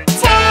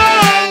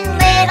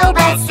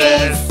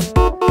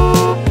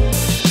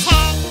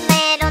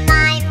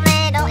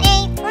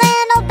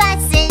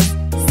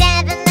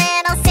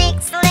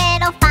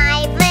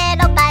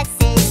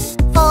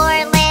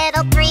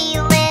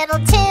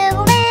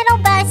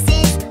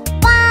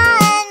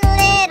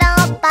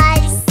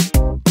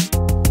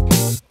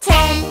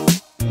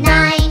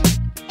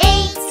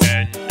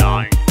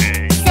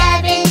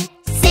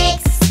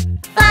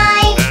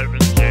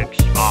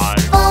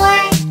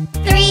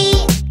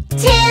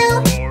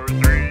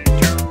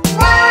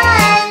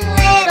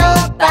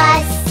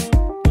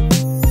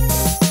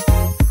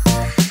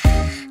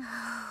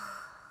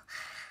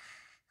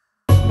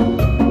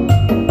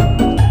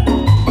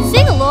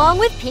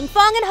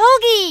 Pinkfong and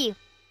Hogi.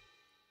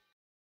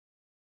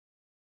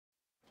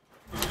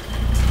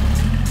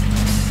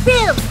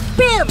 Vroom,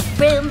 vroom,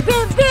 vroom,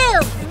 vroom,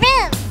 vroom.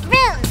 Vroom,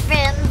 vroom,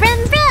 vroom, vroom,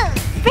 vroom.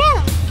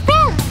 Vroom,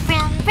 vroom,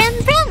 vroom, vroom,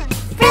 vroom.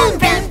 Vroom,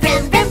 vroom,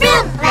 vroom, vroom,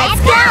 vroom.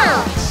 Let's go!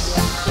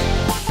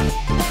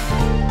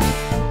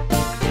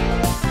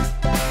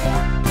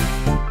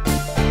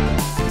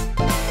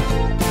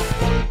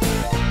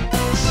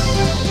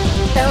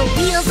 The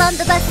wheels on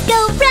the bus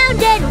go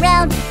round and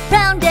round,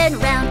 round and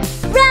round,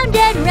 round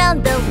and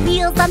round. The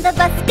wheels on the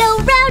bus go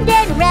round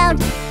and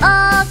round,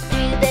 all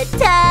through the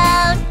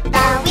town.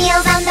 The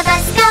wheels on the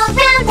bus go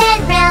round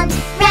and round,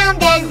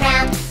 round and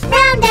round,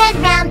 round and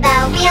round. The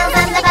wheels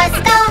on the bus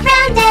go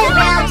round and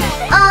round,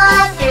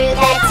 all through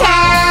the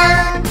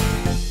town.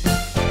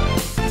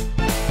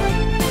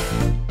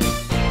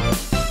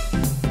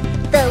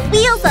 The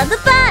wheels on the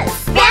bus,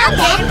 Round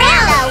and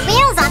round. The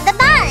wheels on the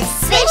bus.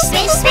 Swish,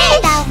 swish,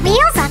 swish. The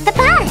wheels on the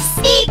bus.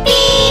 Beep,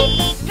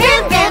 beep.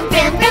 Vroom, vroom,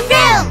 vroom, vroom,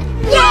 vroom.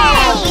 Yay!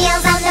 The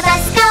wheels on the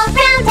bus go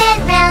round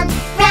and round,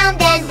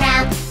 round and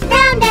round,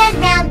 round and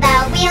round. The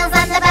wheels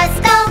on the bus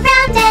go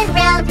round and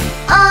round,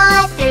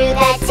 all through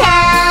the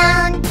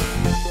town.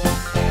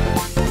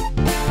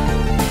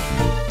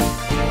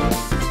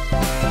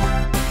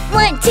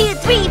 One, two,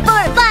 three,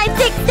 four, five,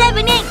 six,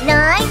 seven, eight,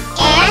 nine.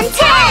 And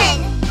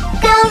 10.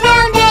 Go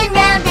round and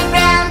round and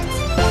round.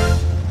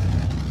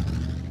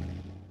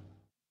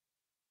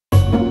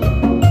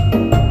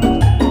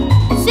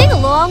 Sing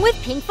along with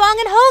Pinkfong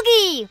and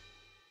Hogi.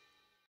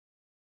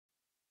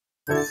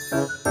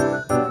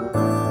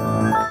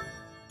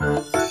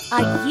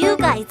 Are you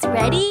guys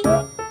ready?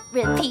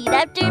 Repeat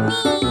after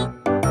me.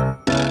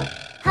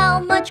 How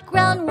much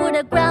ground would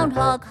a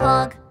groundhog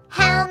hog?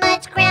 How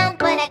much ground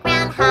would a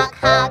groundhog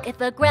hog? If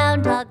a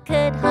groundhog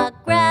could hog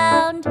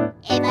ground,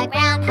 If a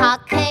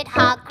groundhog could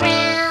hog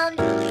ground.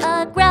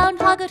 a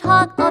groundhog could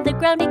hog all the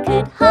ground it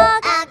could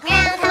hog. A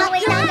groundhog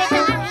would hog.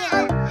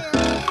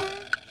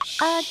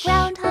 A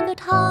groundhog could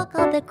hog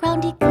all the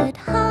ground he could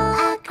hog.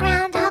 A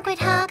groundhog would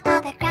hog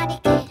all the ground he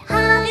could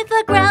hog. If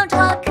a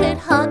groundhog could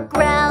hog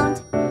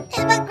ground.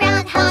 If a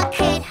groundhog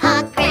could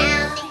hog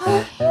ground.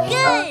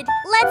 Good!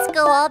 Let's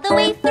go all the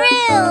way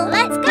through.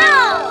 Let's go!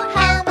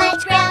 How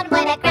much ground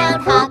would a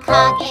groundhog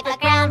hog if a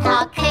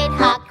groundhog could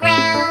hog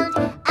ground?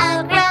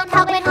 A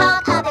groundhog would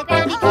hog all the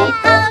ground he could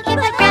hog if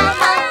a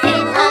groundhog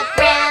could hog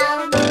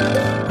ground.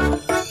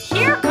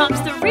 Here comes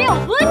the real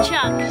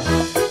woodchuck.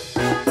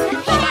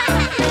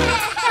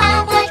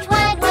 How much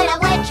wood would a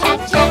woodchuck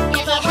chuck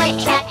if a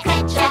woodchuck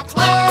could chuck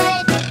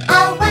wood? A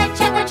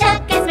woodchuck would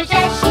chuck as much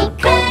as she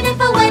could if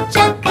a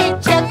woodchuck could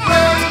chuck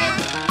wood.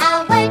 A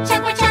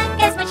woodchuck would chuck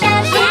as much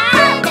as she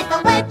could if a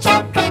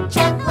woodchuck could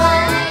chuck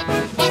wood.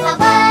 If a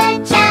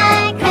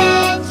woodchuck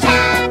could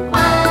chuck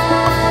wood.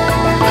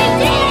 We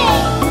did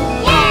it!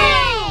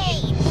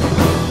 Yay!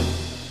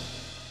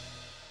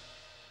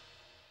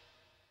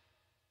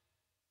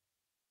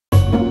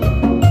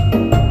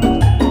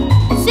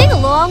 Sing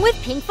along with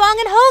Pinkfong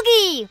and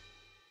Hogi.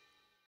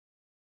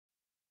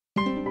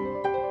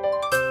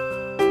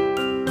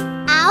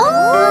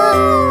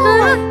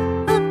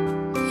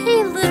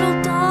 Hey,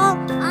 little doll,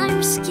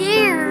 I'm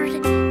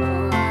scared.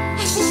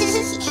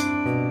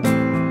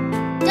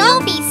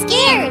 Don't be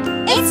scared.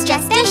 It's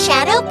just a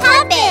shadow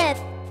puppet.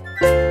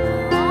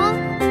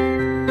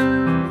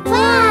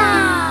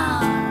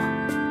 Wow!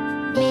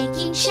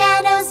 Making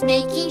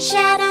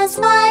shadows,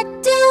 what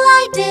do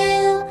I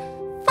do?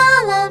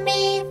 Follow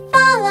me,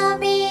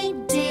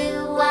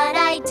 do what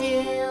I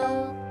do.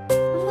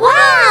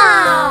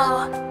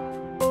 Wow!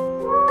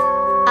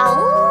 Ow!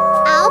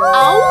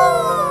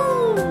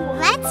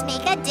 Let's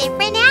make a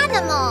different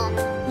animal.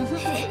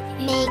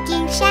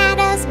 Making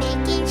shadows,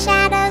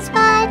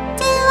 what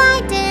do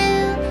I do?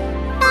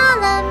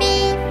 Follow me,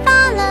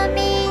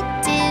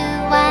 do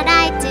what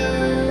I do.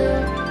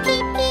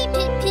 Peep, peep,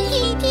 peep,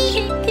 peep,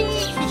 peep,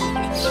 peep.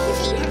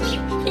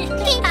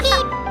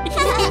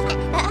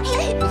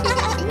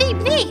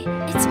 Me,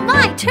 it's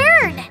my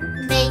turn.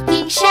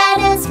 Making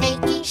shadows,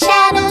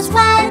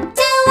 what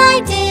do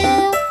I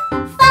do?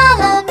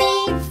 Follow me,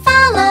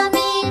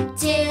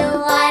 do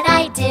what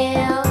I do.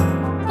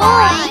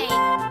 Boing,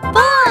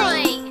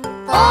 boing,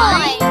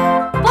 boing,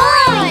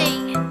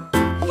 boing.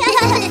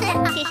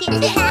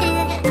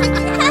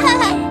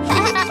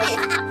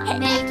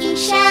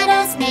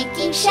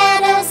 Making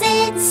shadows,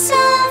 it's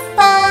so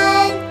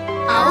fun.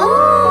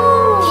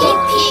 Oh, peep,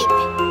 peep,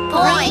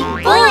 boing,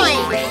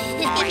 boing.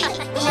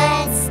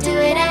 Let's do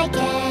it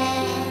again.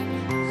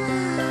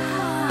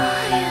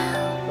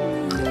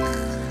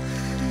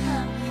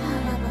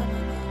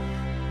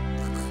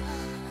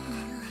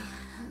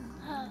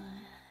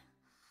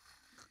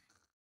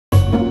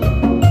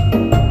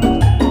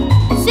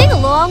 Sing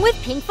along with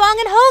Pinkfong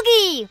and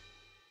Hogi.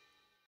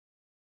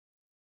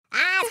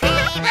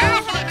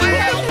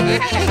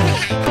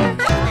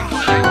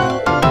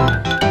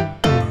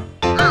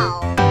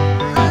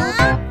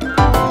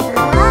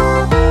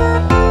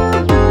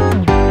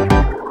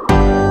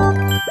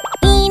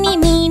 Eeny,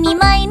 meeny,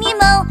 miny,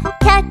 mo,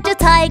 catch a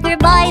tiger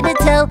by the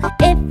toe.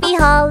 If he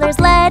hollers,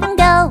 let him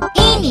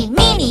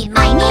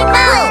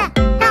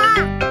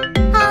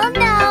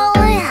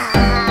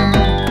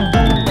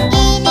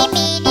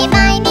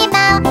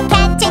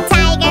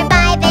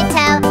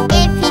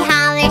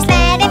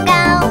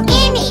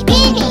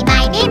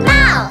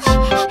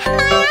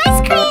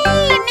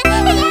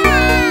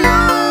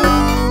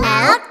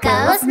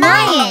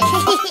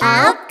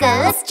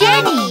goes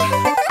Jenny.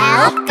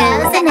 Out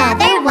goes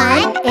another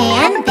one,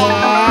 and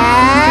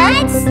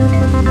that's...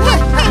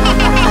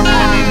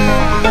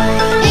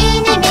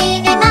 Eeny,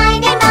 meeny,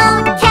 miny,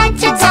 moe,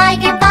 catch a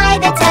tiger by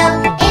the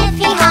toe. If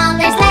he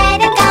hollers,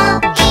 let him go.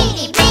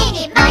 Eeny,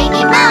 meeny,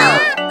 miny, moe.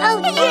 Oh,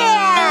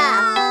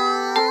 yeah!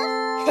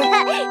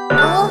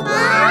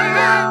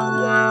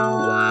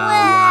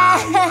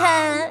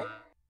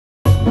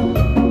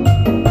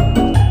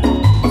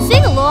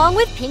 Sing along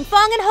with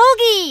Pinkfong and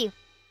Hogi.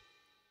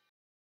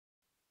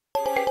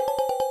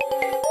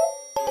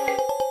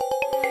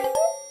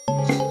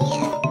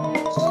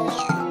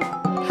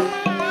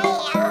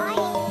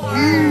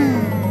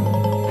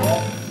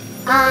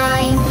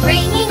 I'm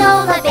bringing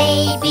home a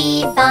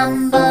baby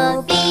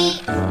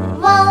bumblebee.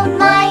 Won't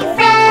my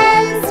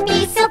friends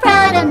be so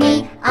proud of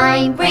me?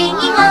 I'm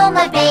bringing home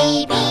a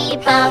baby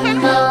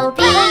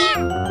bumblebee.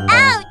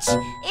 Ouch!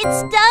 It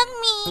stung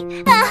me!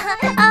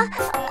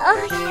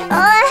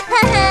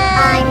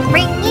 I'm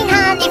bringing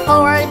honey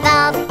for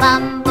the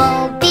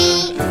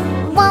bumblebee.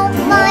 Won't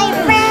my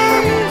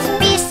friends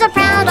be so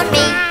proud of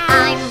me?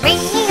 I'm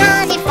bringing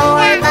honey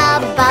for the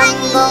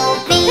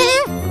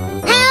bumblebee.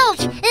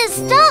 Ouch! It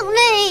stung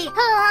me!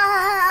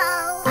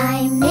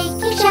 I'm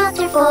making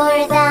shelter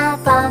for the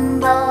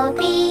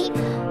bumblebee.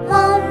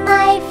 Won't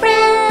my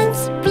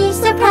friends be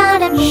so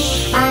proud of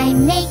me?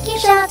 I'm making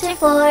shelter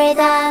for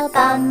the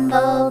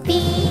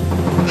bumblebee.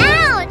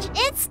 Ouch!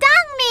 It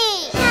stung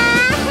me!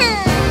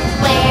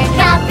 We're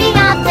dropping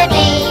off the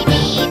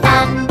baby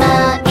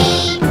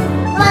bumblebee.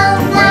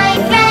 Won't my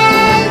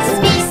friends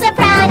be so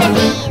proud of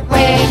me?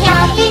 We're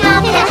dropping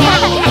off the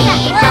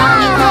baby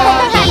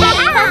bumblebee.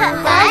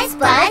 Buzz,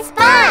 buzz,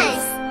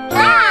 buzz.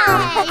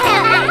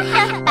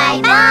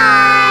 Bye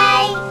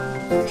bye.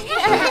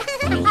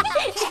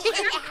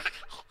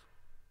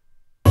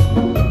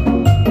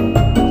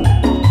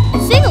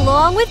 Sing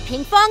along with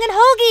Pinkfong and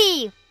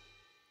Hogi.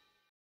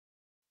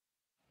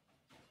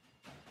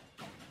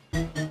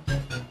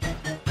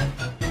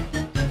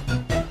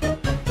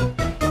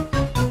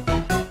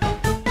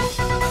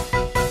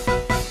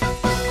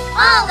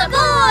 All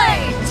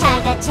aboard!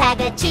 Chugga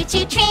chugga choo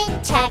choo train,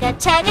 chugga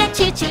chugga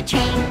choo choo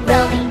train,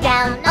 rolling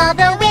down all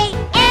the way,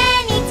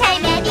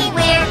 anytime,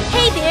 anywhere.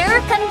 Hey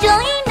there, come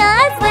join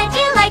us. Would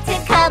you like to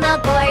come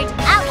aboard?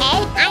 Okay,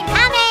 I'm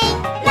coming.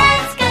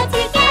 Let's go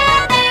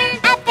together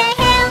up the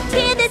hill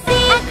to the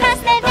sea, across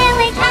the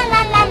village. La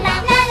la la la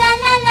la la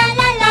la la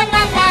la la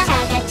la la.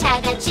 Chugga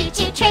chugga choo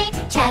choo train,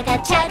 chugga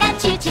chugga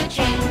choo choo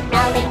train,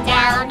 rolling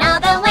down all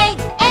the way,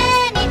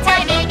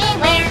 anytime,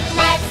 anywhere.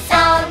 Let's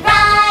all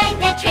ride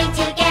the train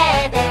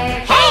together.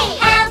 Hey,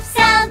 have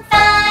some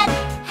fun,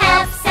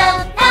 have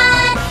some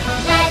fun.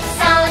 Let's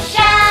all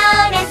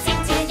shout and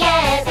sing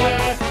together.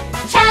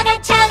 Chugga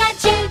chugga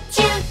choo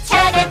choo,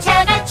 chugga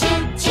chugga choo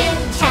choo,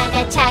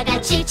 chugga chugga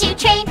choo choo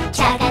train,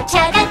 chugga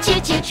chugga choo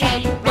choo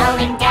train,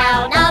 rolling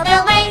down all the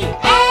way,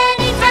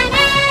 anytime,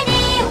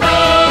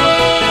 anywhere.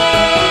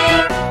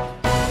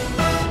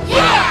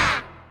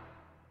 Yeah!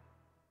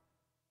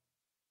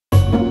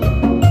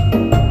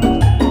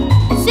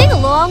 Sing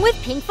along with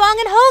Pinkfong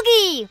and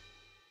Hogi.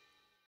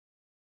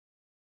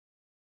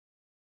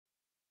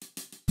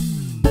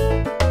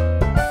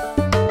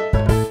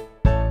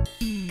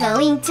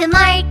 Going to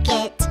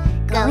market,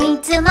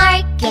 going to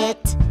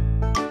market.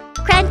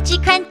 Crunchy,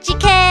 crunchy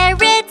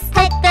carrots,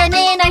 put them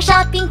in our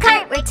shopping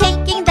cart. We're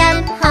taking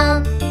them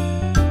home.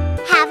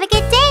 Have a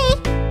good day.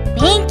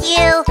 Thank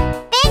you.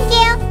 Thank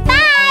you.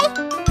 Bye.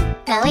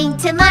 Going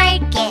to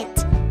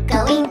market,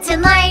 going to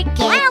market.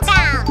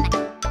 Welcome.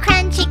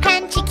 Crunchy,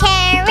 crunchy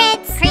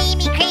carrots,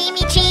 creamy,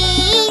 creamy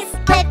cheese.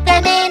 Put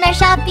them in our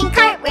shopping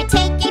cart. We're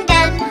taking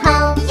them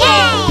home.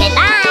 Yay!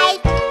 Bye.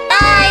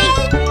 Bye.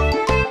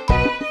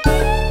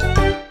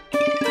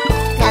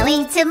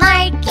 Going to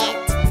market,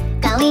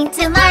 going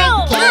to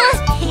market.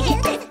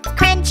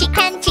 Crunchy,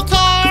 crunchy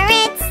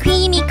carrots,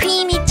 creamy,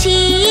 creamy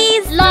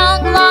cheese.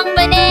 Long, long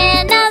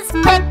bananas,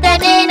 put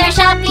them in our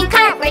shopping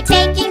cart. We're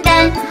taking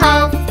them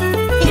home.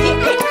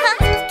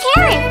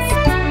 Carrots,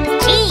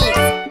 cheese,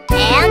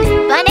 and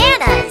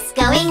bananas.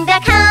 Going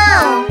back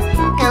home,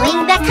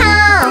 going back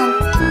home.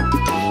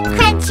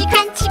 Crunchy,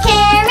 crunchy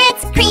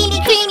carrots, creamy,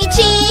 creamy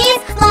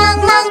cheese.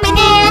 Long, long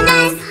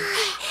bananas.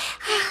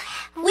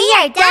 We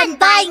are done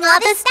buying all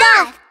the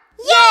stuff!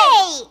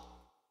 Yay!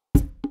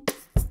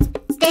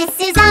 This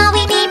is all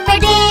we need for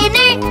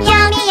dinner.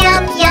 Yummy,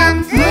 yum,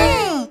 yum.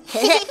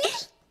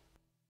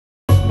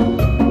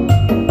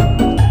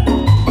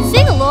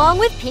 Sing along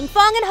with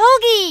Pinkfong and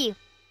Hogi.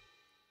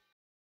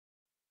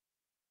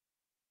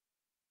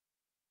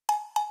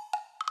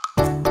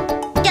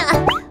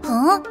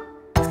 Huh?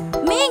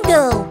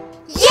 Mango!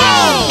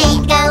 Yay!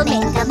 Mingo,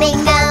 mingo,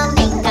 mingo,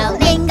 mingo,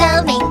 mingo,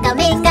 mingo,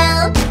 mingo.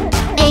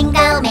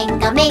 Mingo,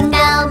 mingo,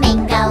 mingo,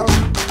 mingo.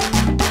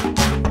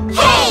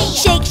 Hey!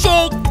 Shake,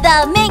 shake the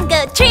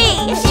mango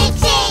tree! Shake,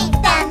 shake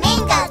the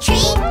mango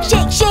tree.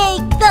 Shake,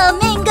 shake the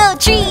mango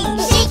tree!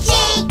 Shake,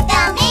 shake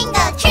the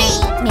mango tree.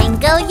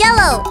 Mango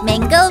yellow,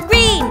 mango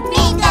green!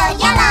 Mango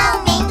yellow,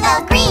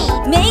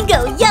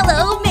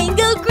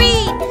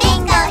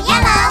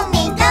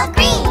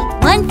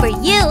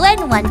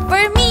 one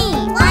for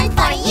me. One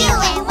for you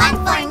and one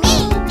for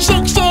me.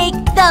 Shake, shake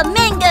the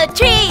mango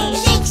tree.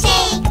 Shake,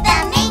 shake the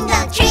mango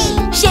tree.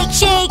 Shake,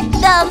 shake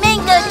the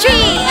mango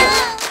tree.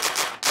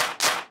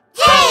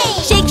 Hey!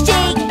 Shake,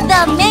 shake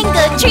the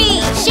mango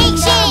tree.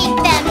 Shake, shake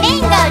the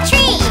mango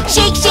tree.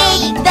 Shake,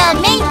 shake the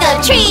mango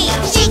tree.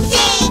 Shake,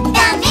 shake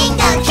the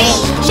mango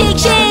tree. Shake,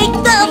 shake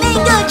the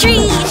mango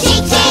tree.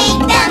 Shake, shake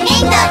the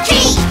mango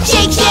tree.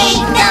 Shake,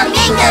 shake the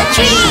mango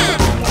tree.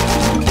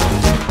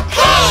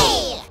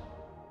 Hey!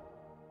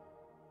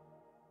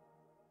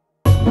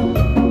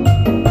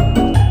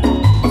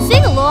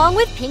 Sing along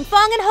with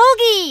Pinkfong and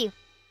Hogi.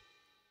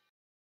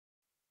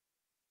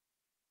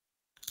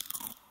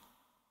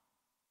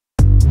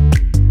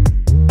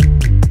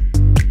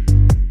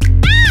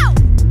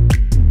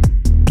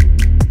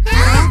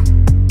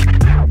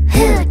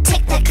 Who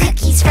took the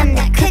cookies from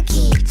the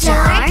cookie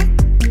jar?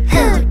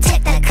 Who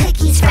took the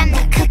cookies from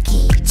the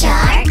cookie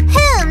jar?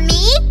 Who,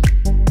 me?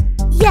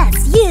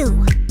 Yes,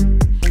 you.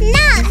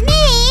 Not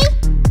me.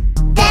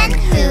 Then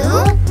who?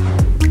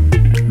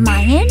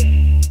 Mayan?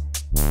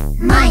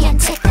 Mayan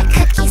took the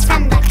cookies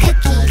from the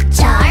cookie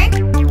jar.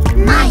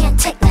 Mayan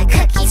took the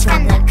cookies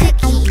from the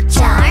cookie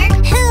jar.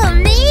 Who,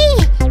 me?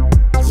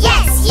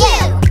 Yes, you.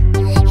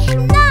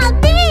 Not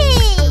me.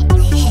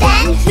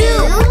 Then who?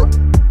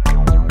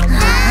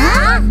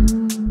 Huh?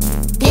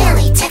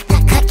 Billy took the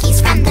cookies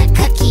from the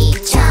cookie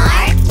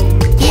jar.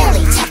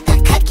 Billy took the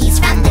cookies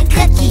from the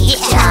cookie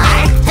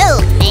jar. Who,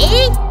 me?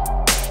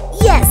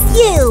 Yes,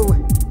 you.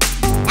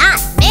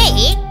 Not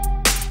me.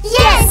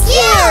 Yes,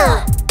 you.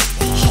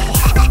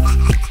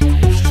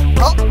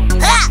 Oh,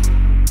 ah!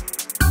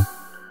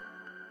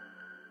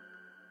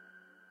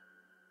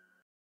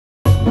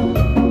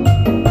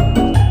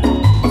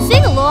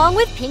 Sing along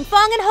with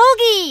Pinkfong and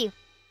Hogi.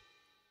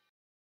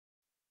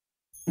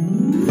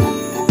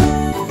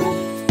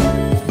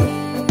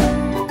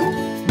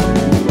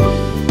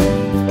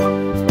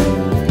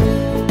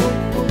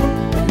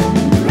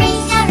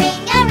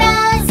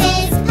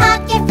 Ring-a-ring-a-roses,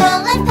 pocket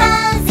full of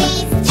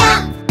posies.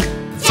 Jump,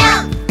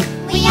 jump,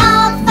 we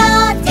all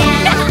fall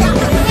down.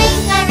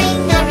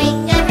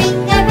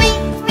 Ring-a-ring-a-ring-a-ring-a-ring,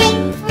 ring,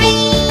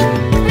 ring.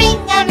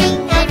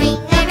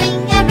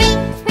 Ring-a-ring-a-ring-a-ring-a-ring,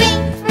 ring,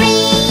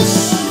 ring.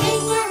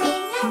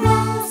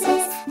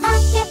 Ring-a-ring-a-roses,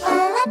 pocket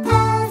full of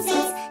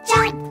posies.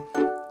 Jump,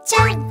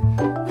 jump,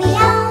 we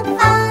all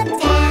fall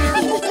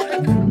down.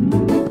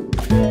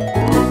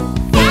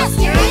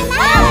 Faster and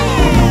louder!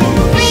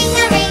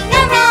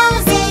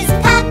 Ring-a-ring-a-roses,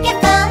 pocket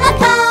full of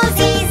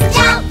posies.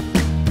 Jump,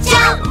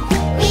 jump,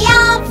 we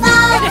all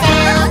fall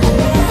down.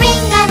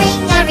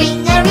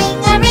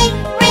 Ring-a-ring-a-ring-a-ring-a-ring,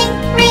 ring,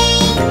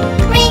 ring.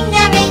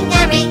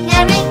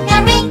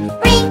 Ring-a-ring-a-ring-a-ring-a-ring,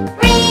 ring,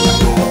 ring.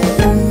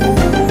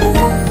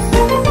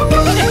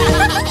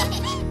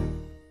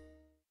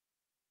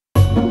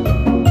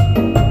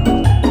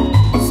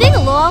 Sing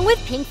along with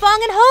Pinkfong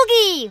and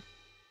Hogi.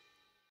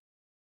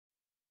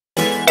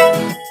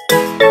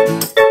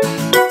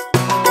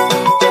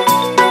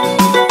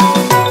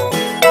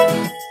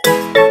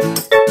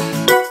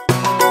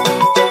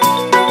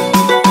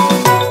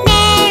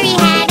 Mary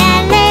had a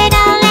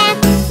little lamb,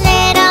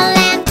 little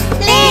lamb,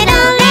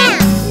 little lamb.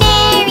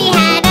 Mary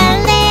had a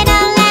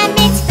little lamb,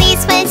 its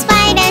fleece was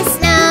white as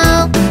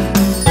snow.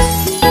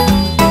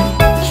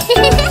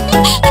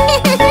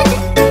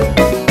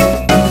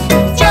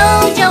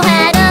 Jojo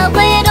had a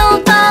little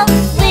doll,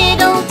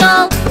 little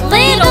doll,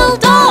 little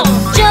doll.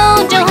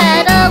 Jojo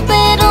had a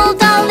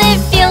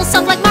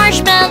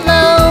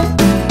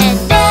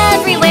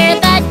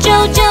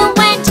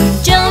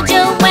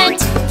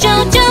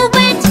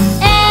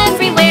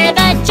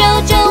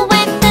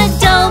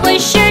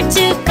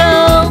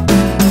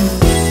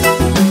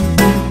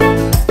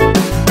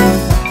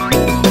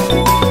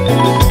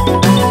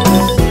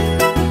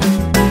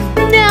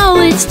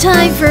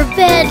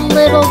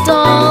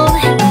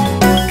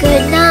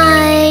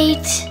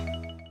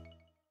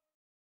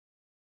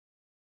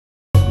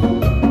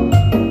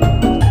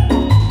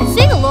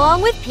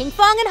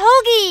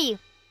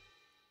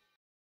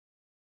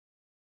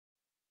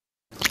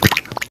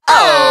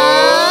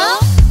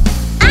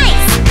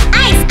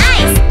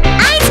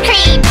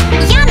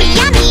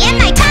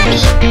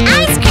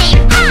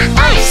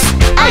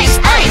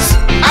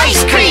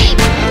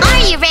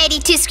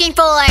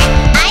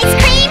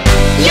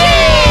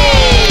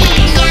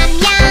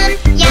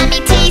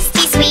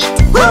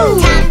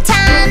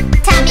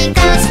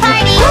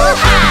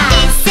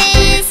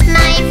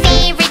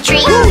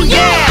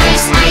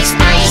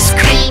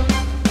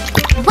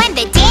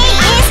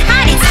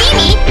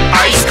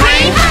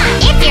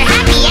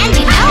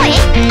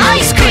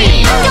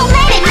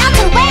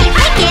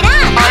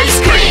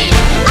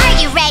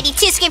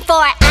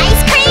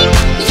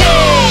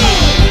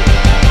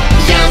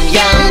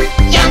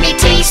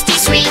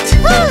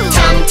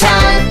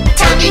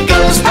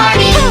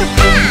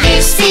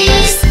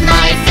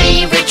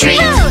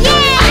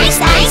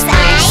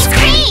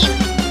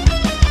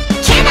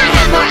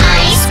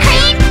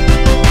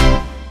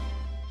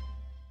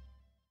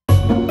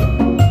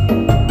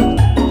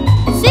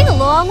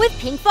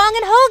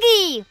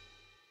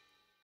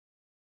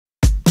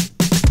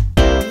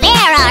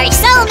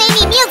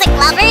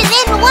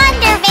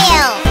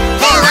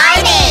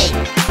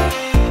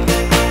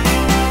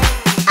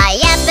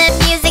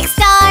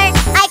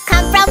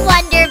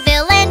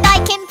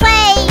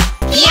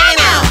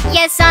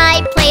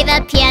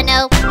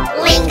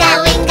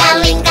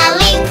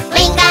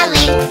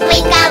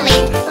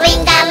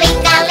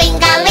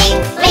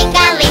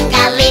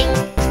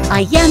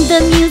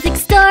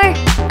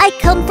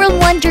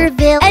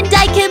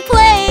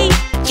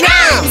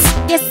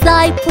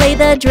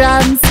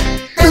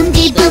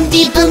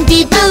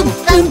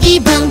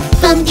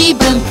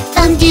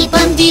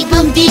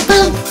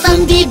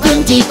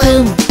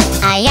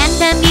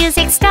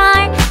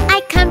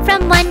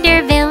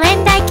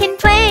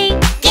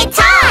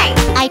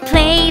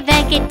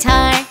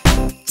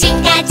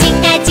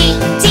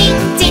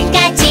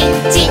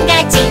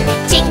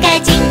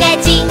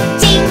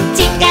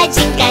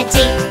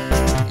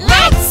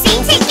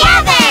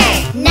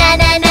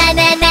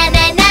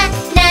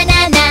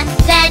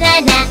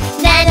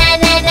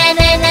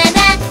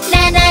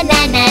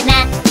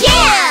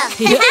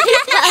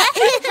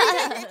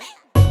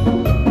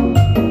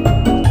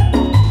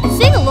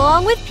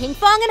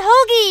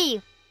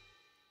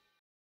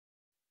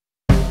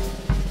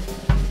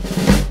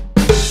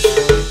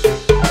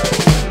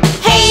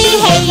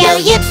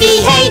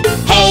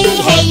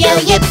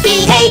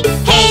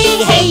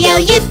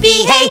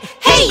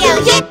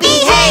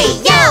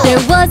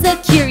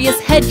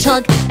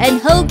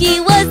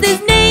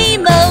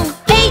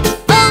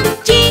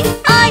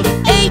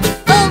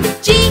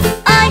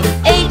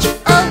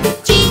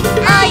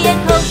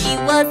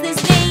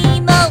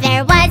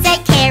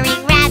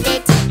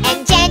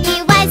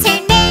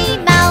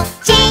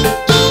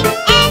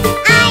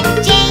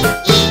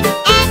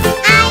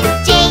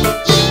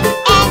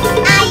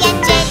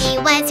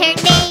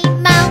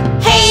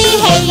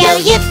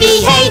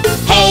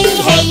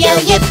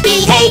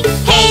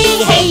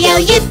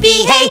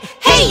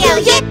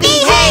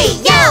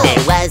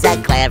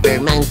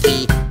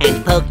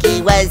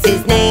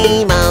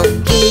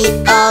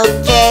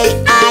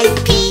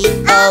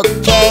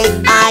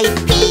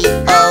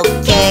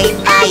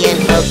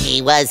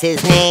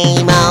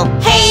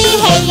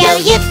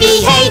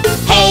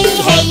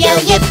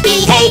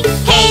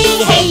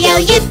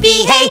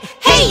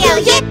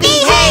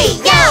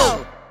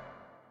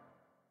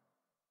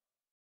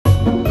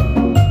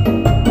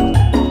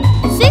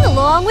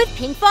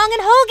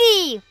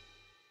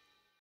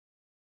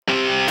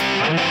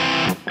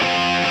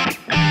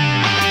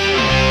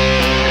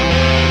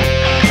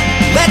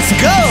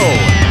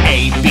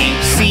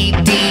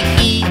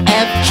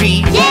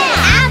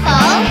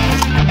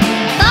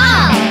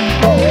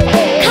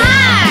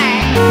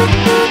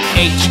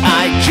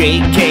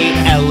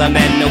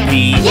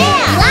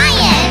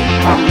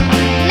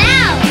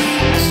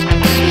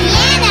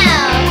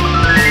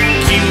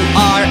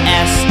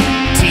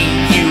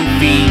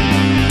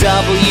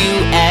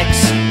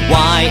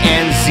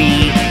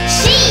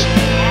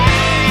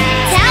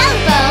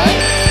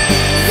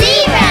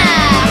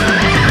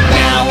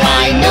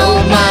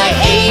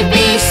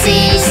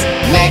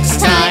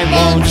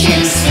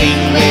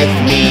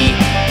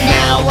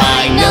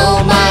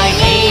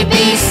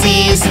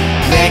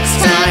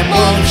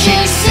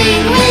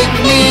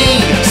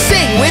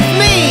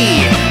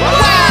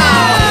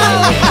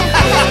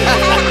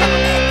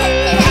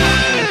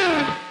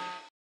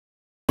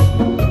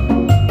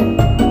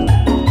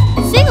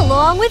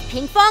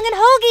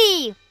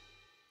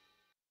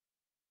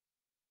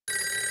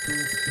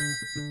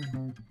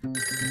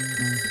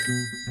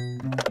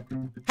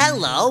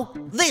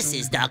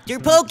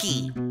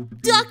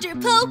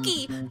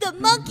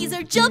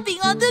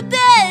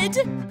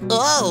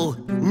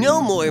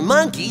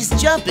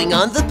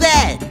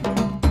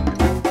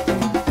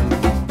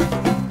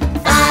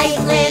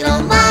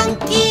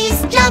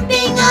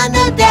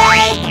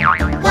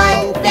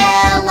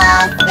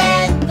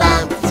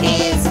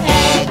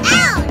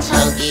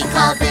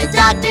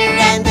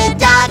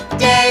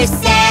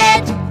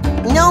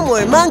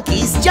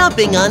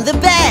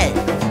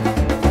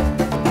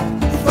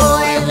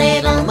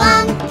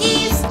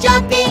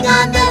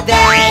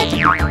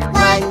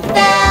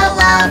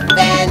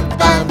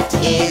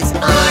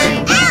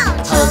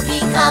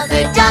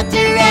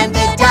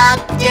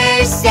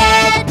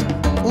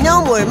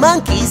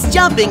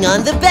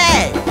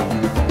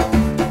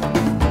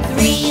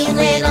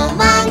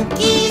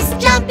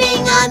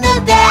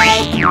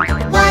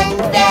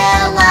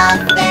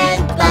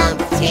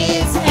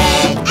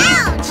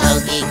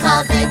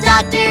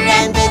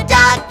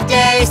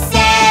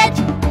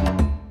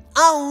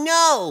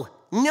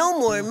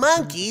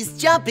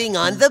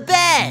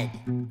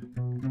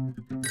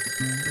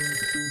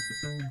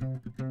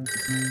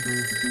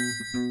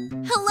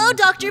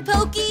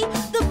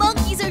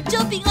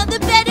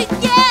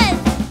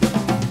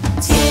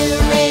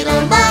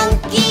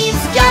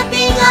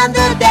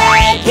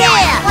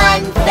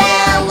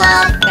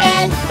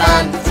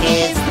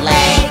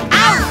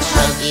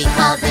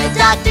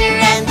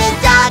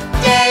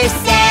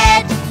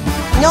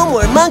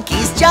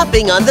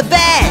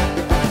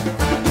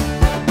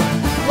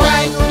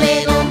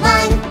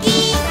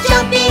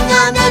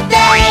on the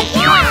bed.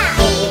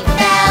 He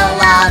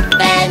fell off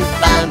and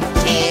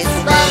bumped his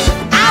bum.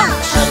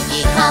 Ouch!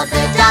 Hogi called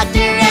the doctor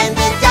and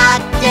the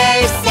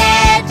doctor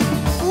said,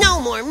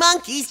 no more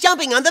monkeys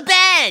jumping on the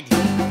bed.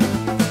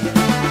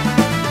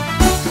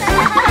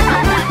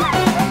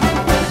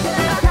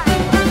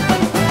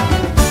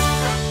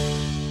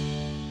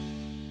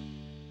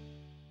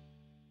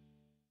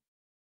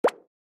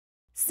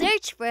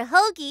 Search for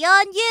Hogi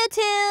on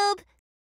YouTube.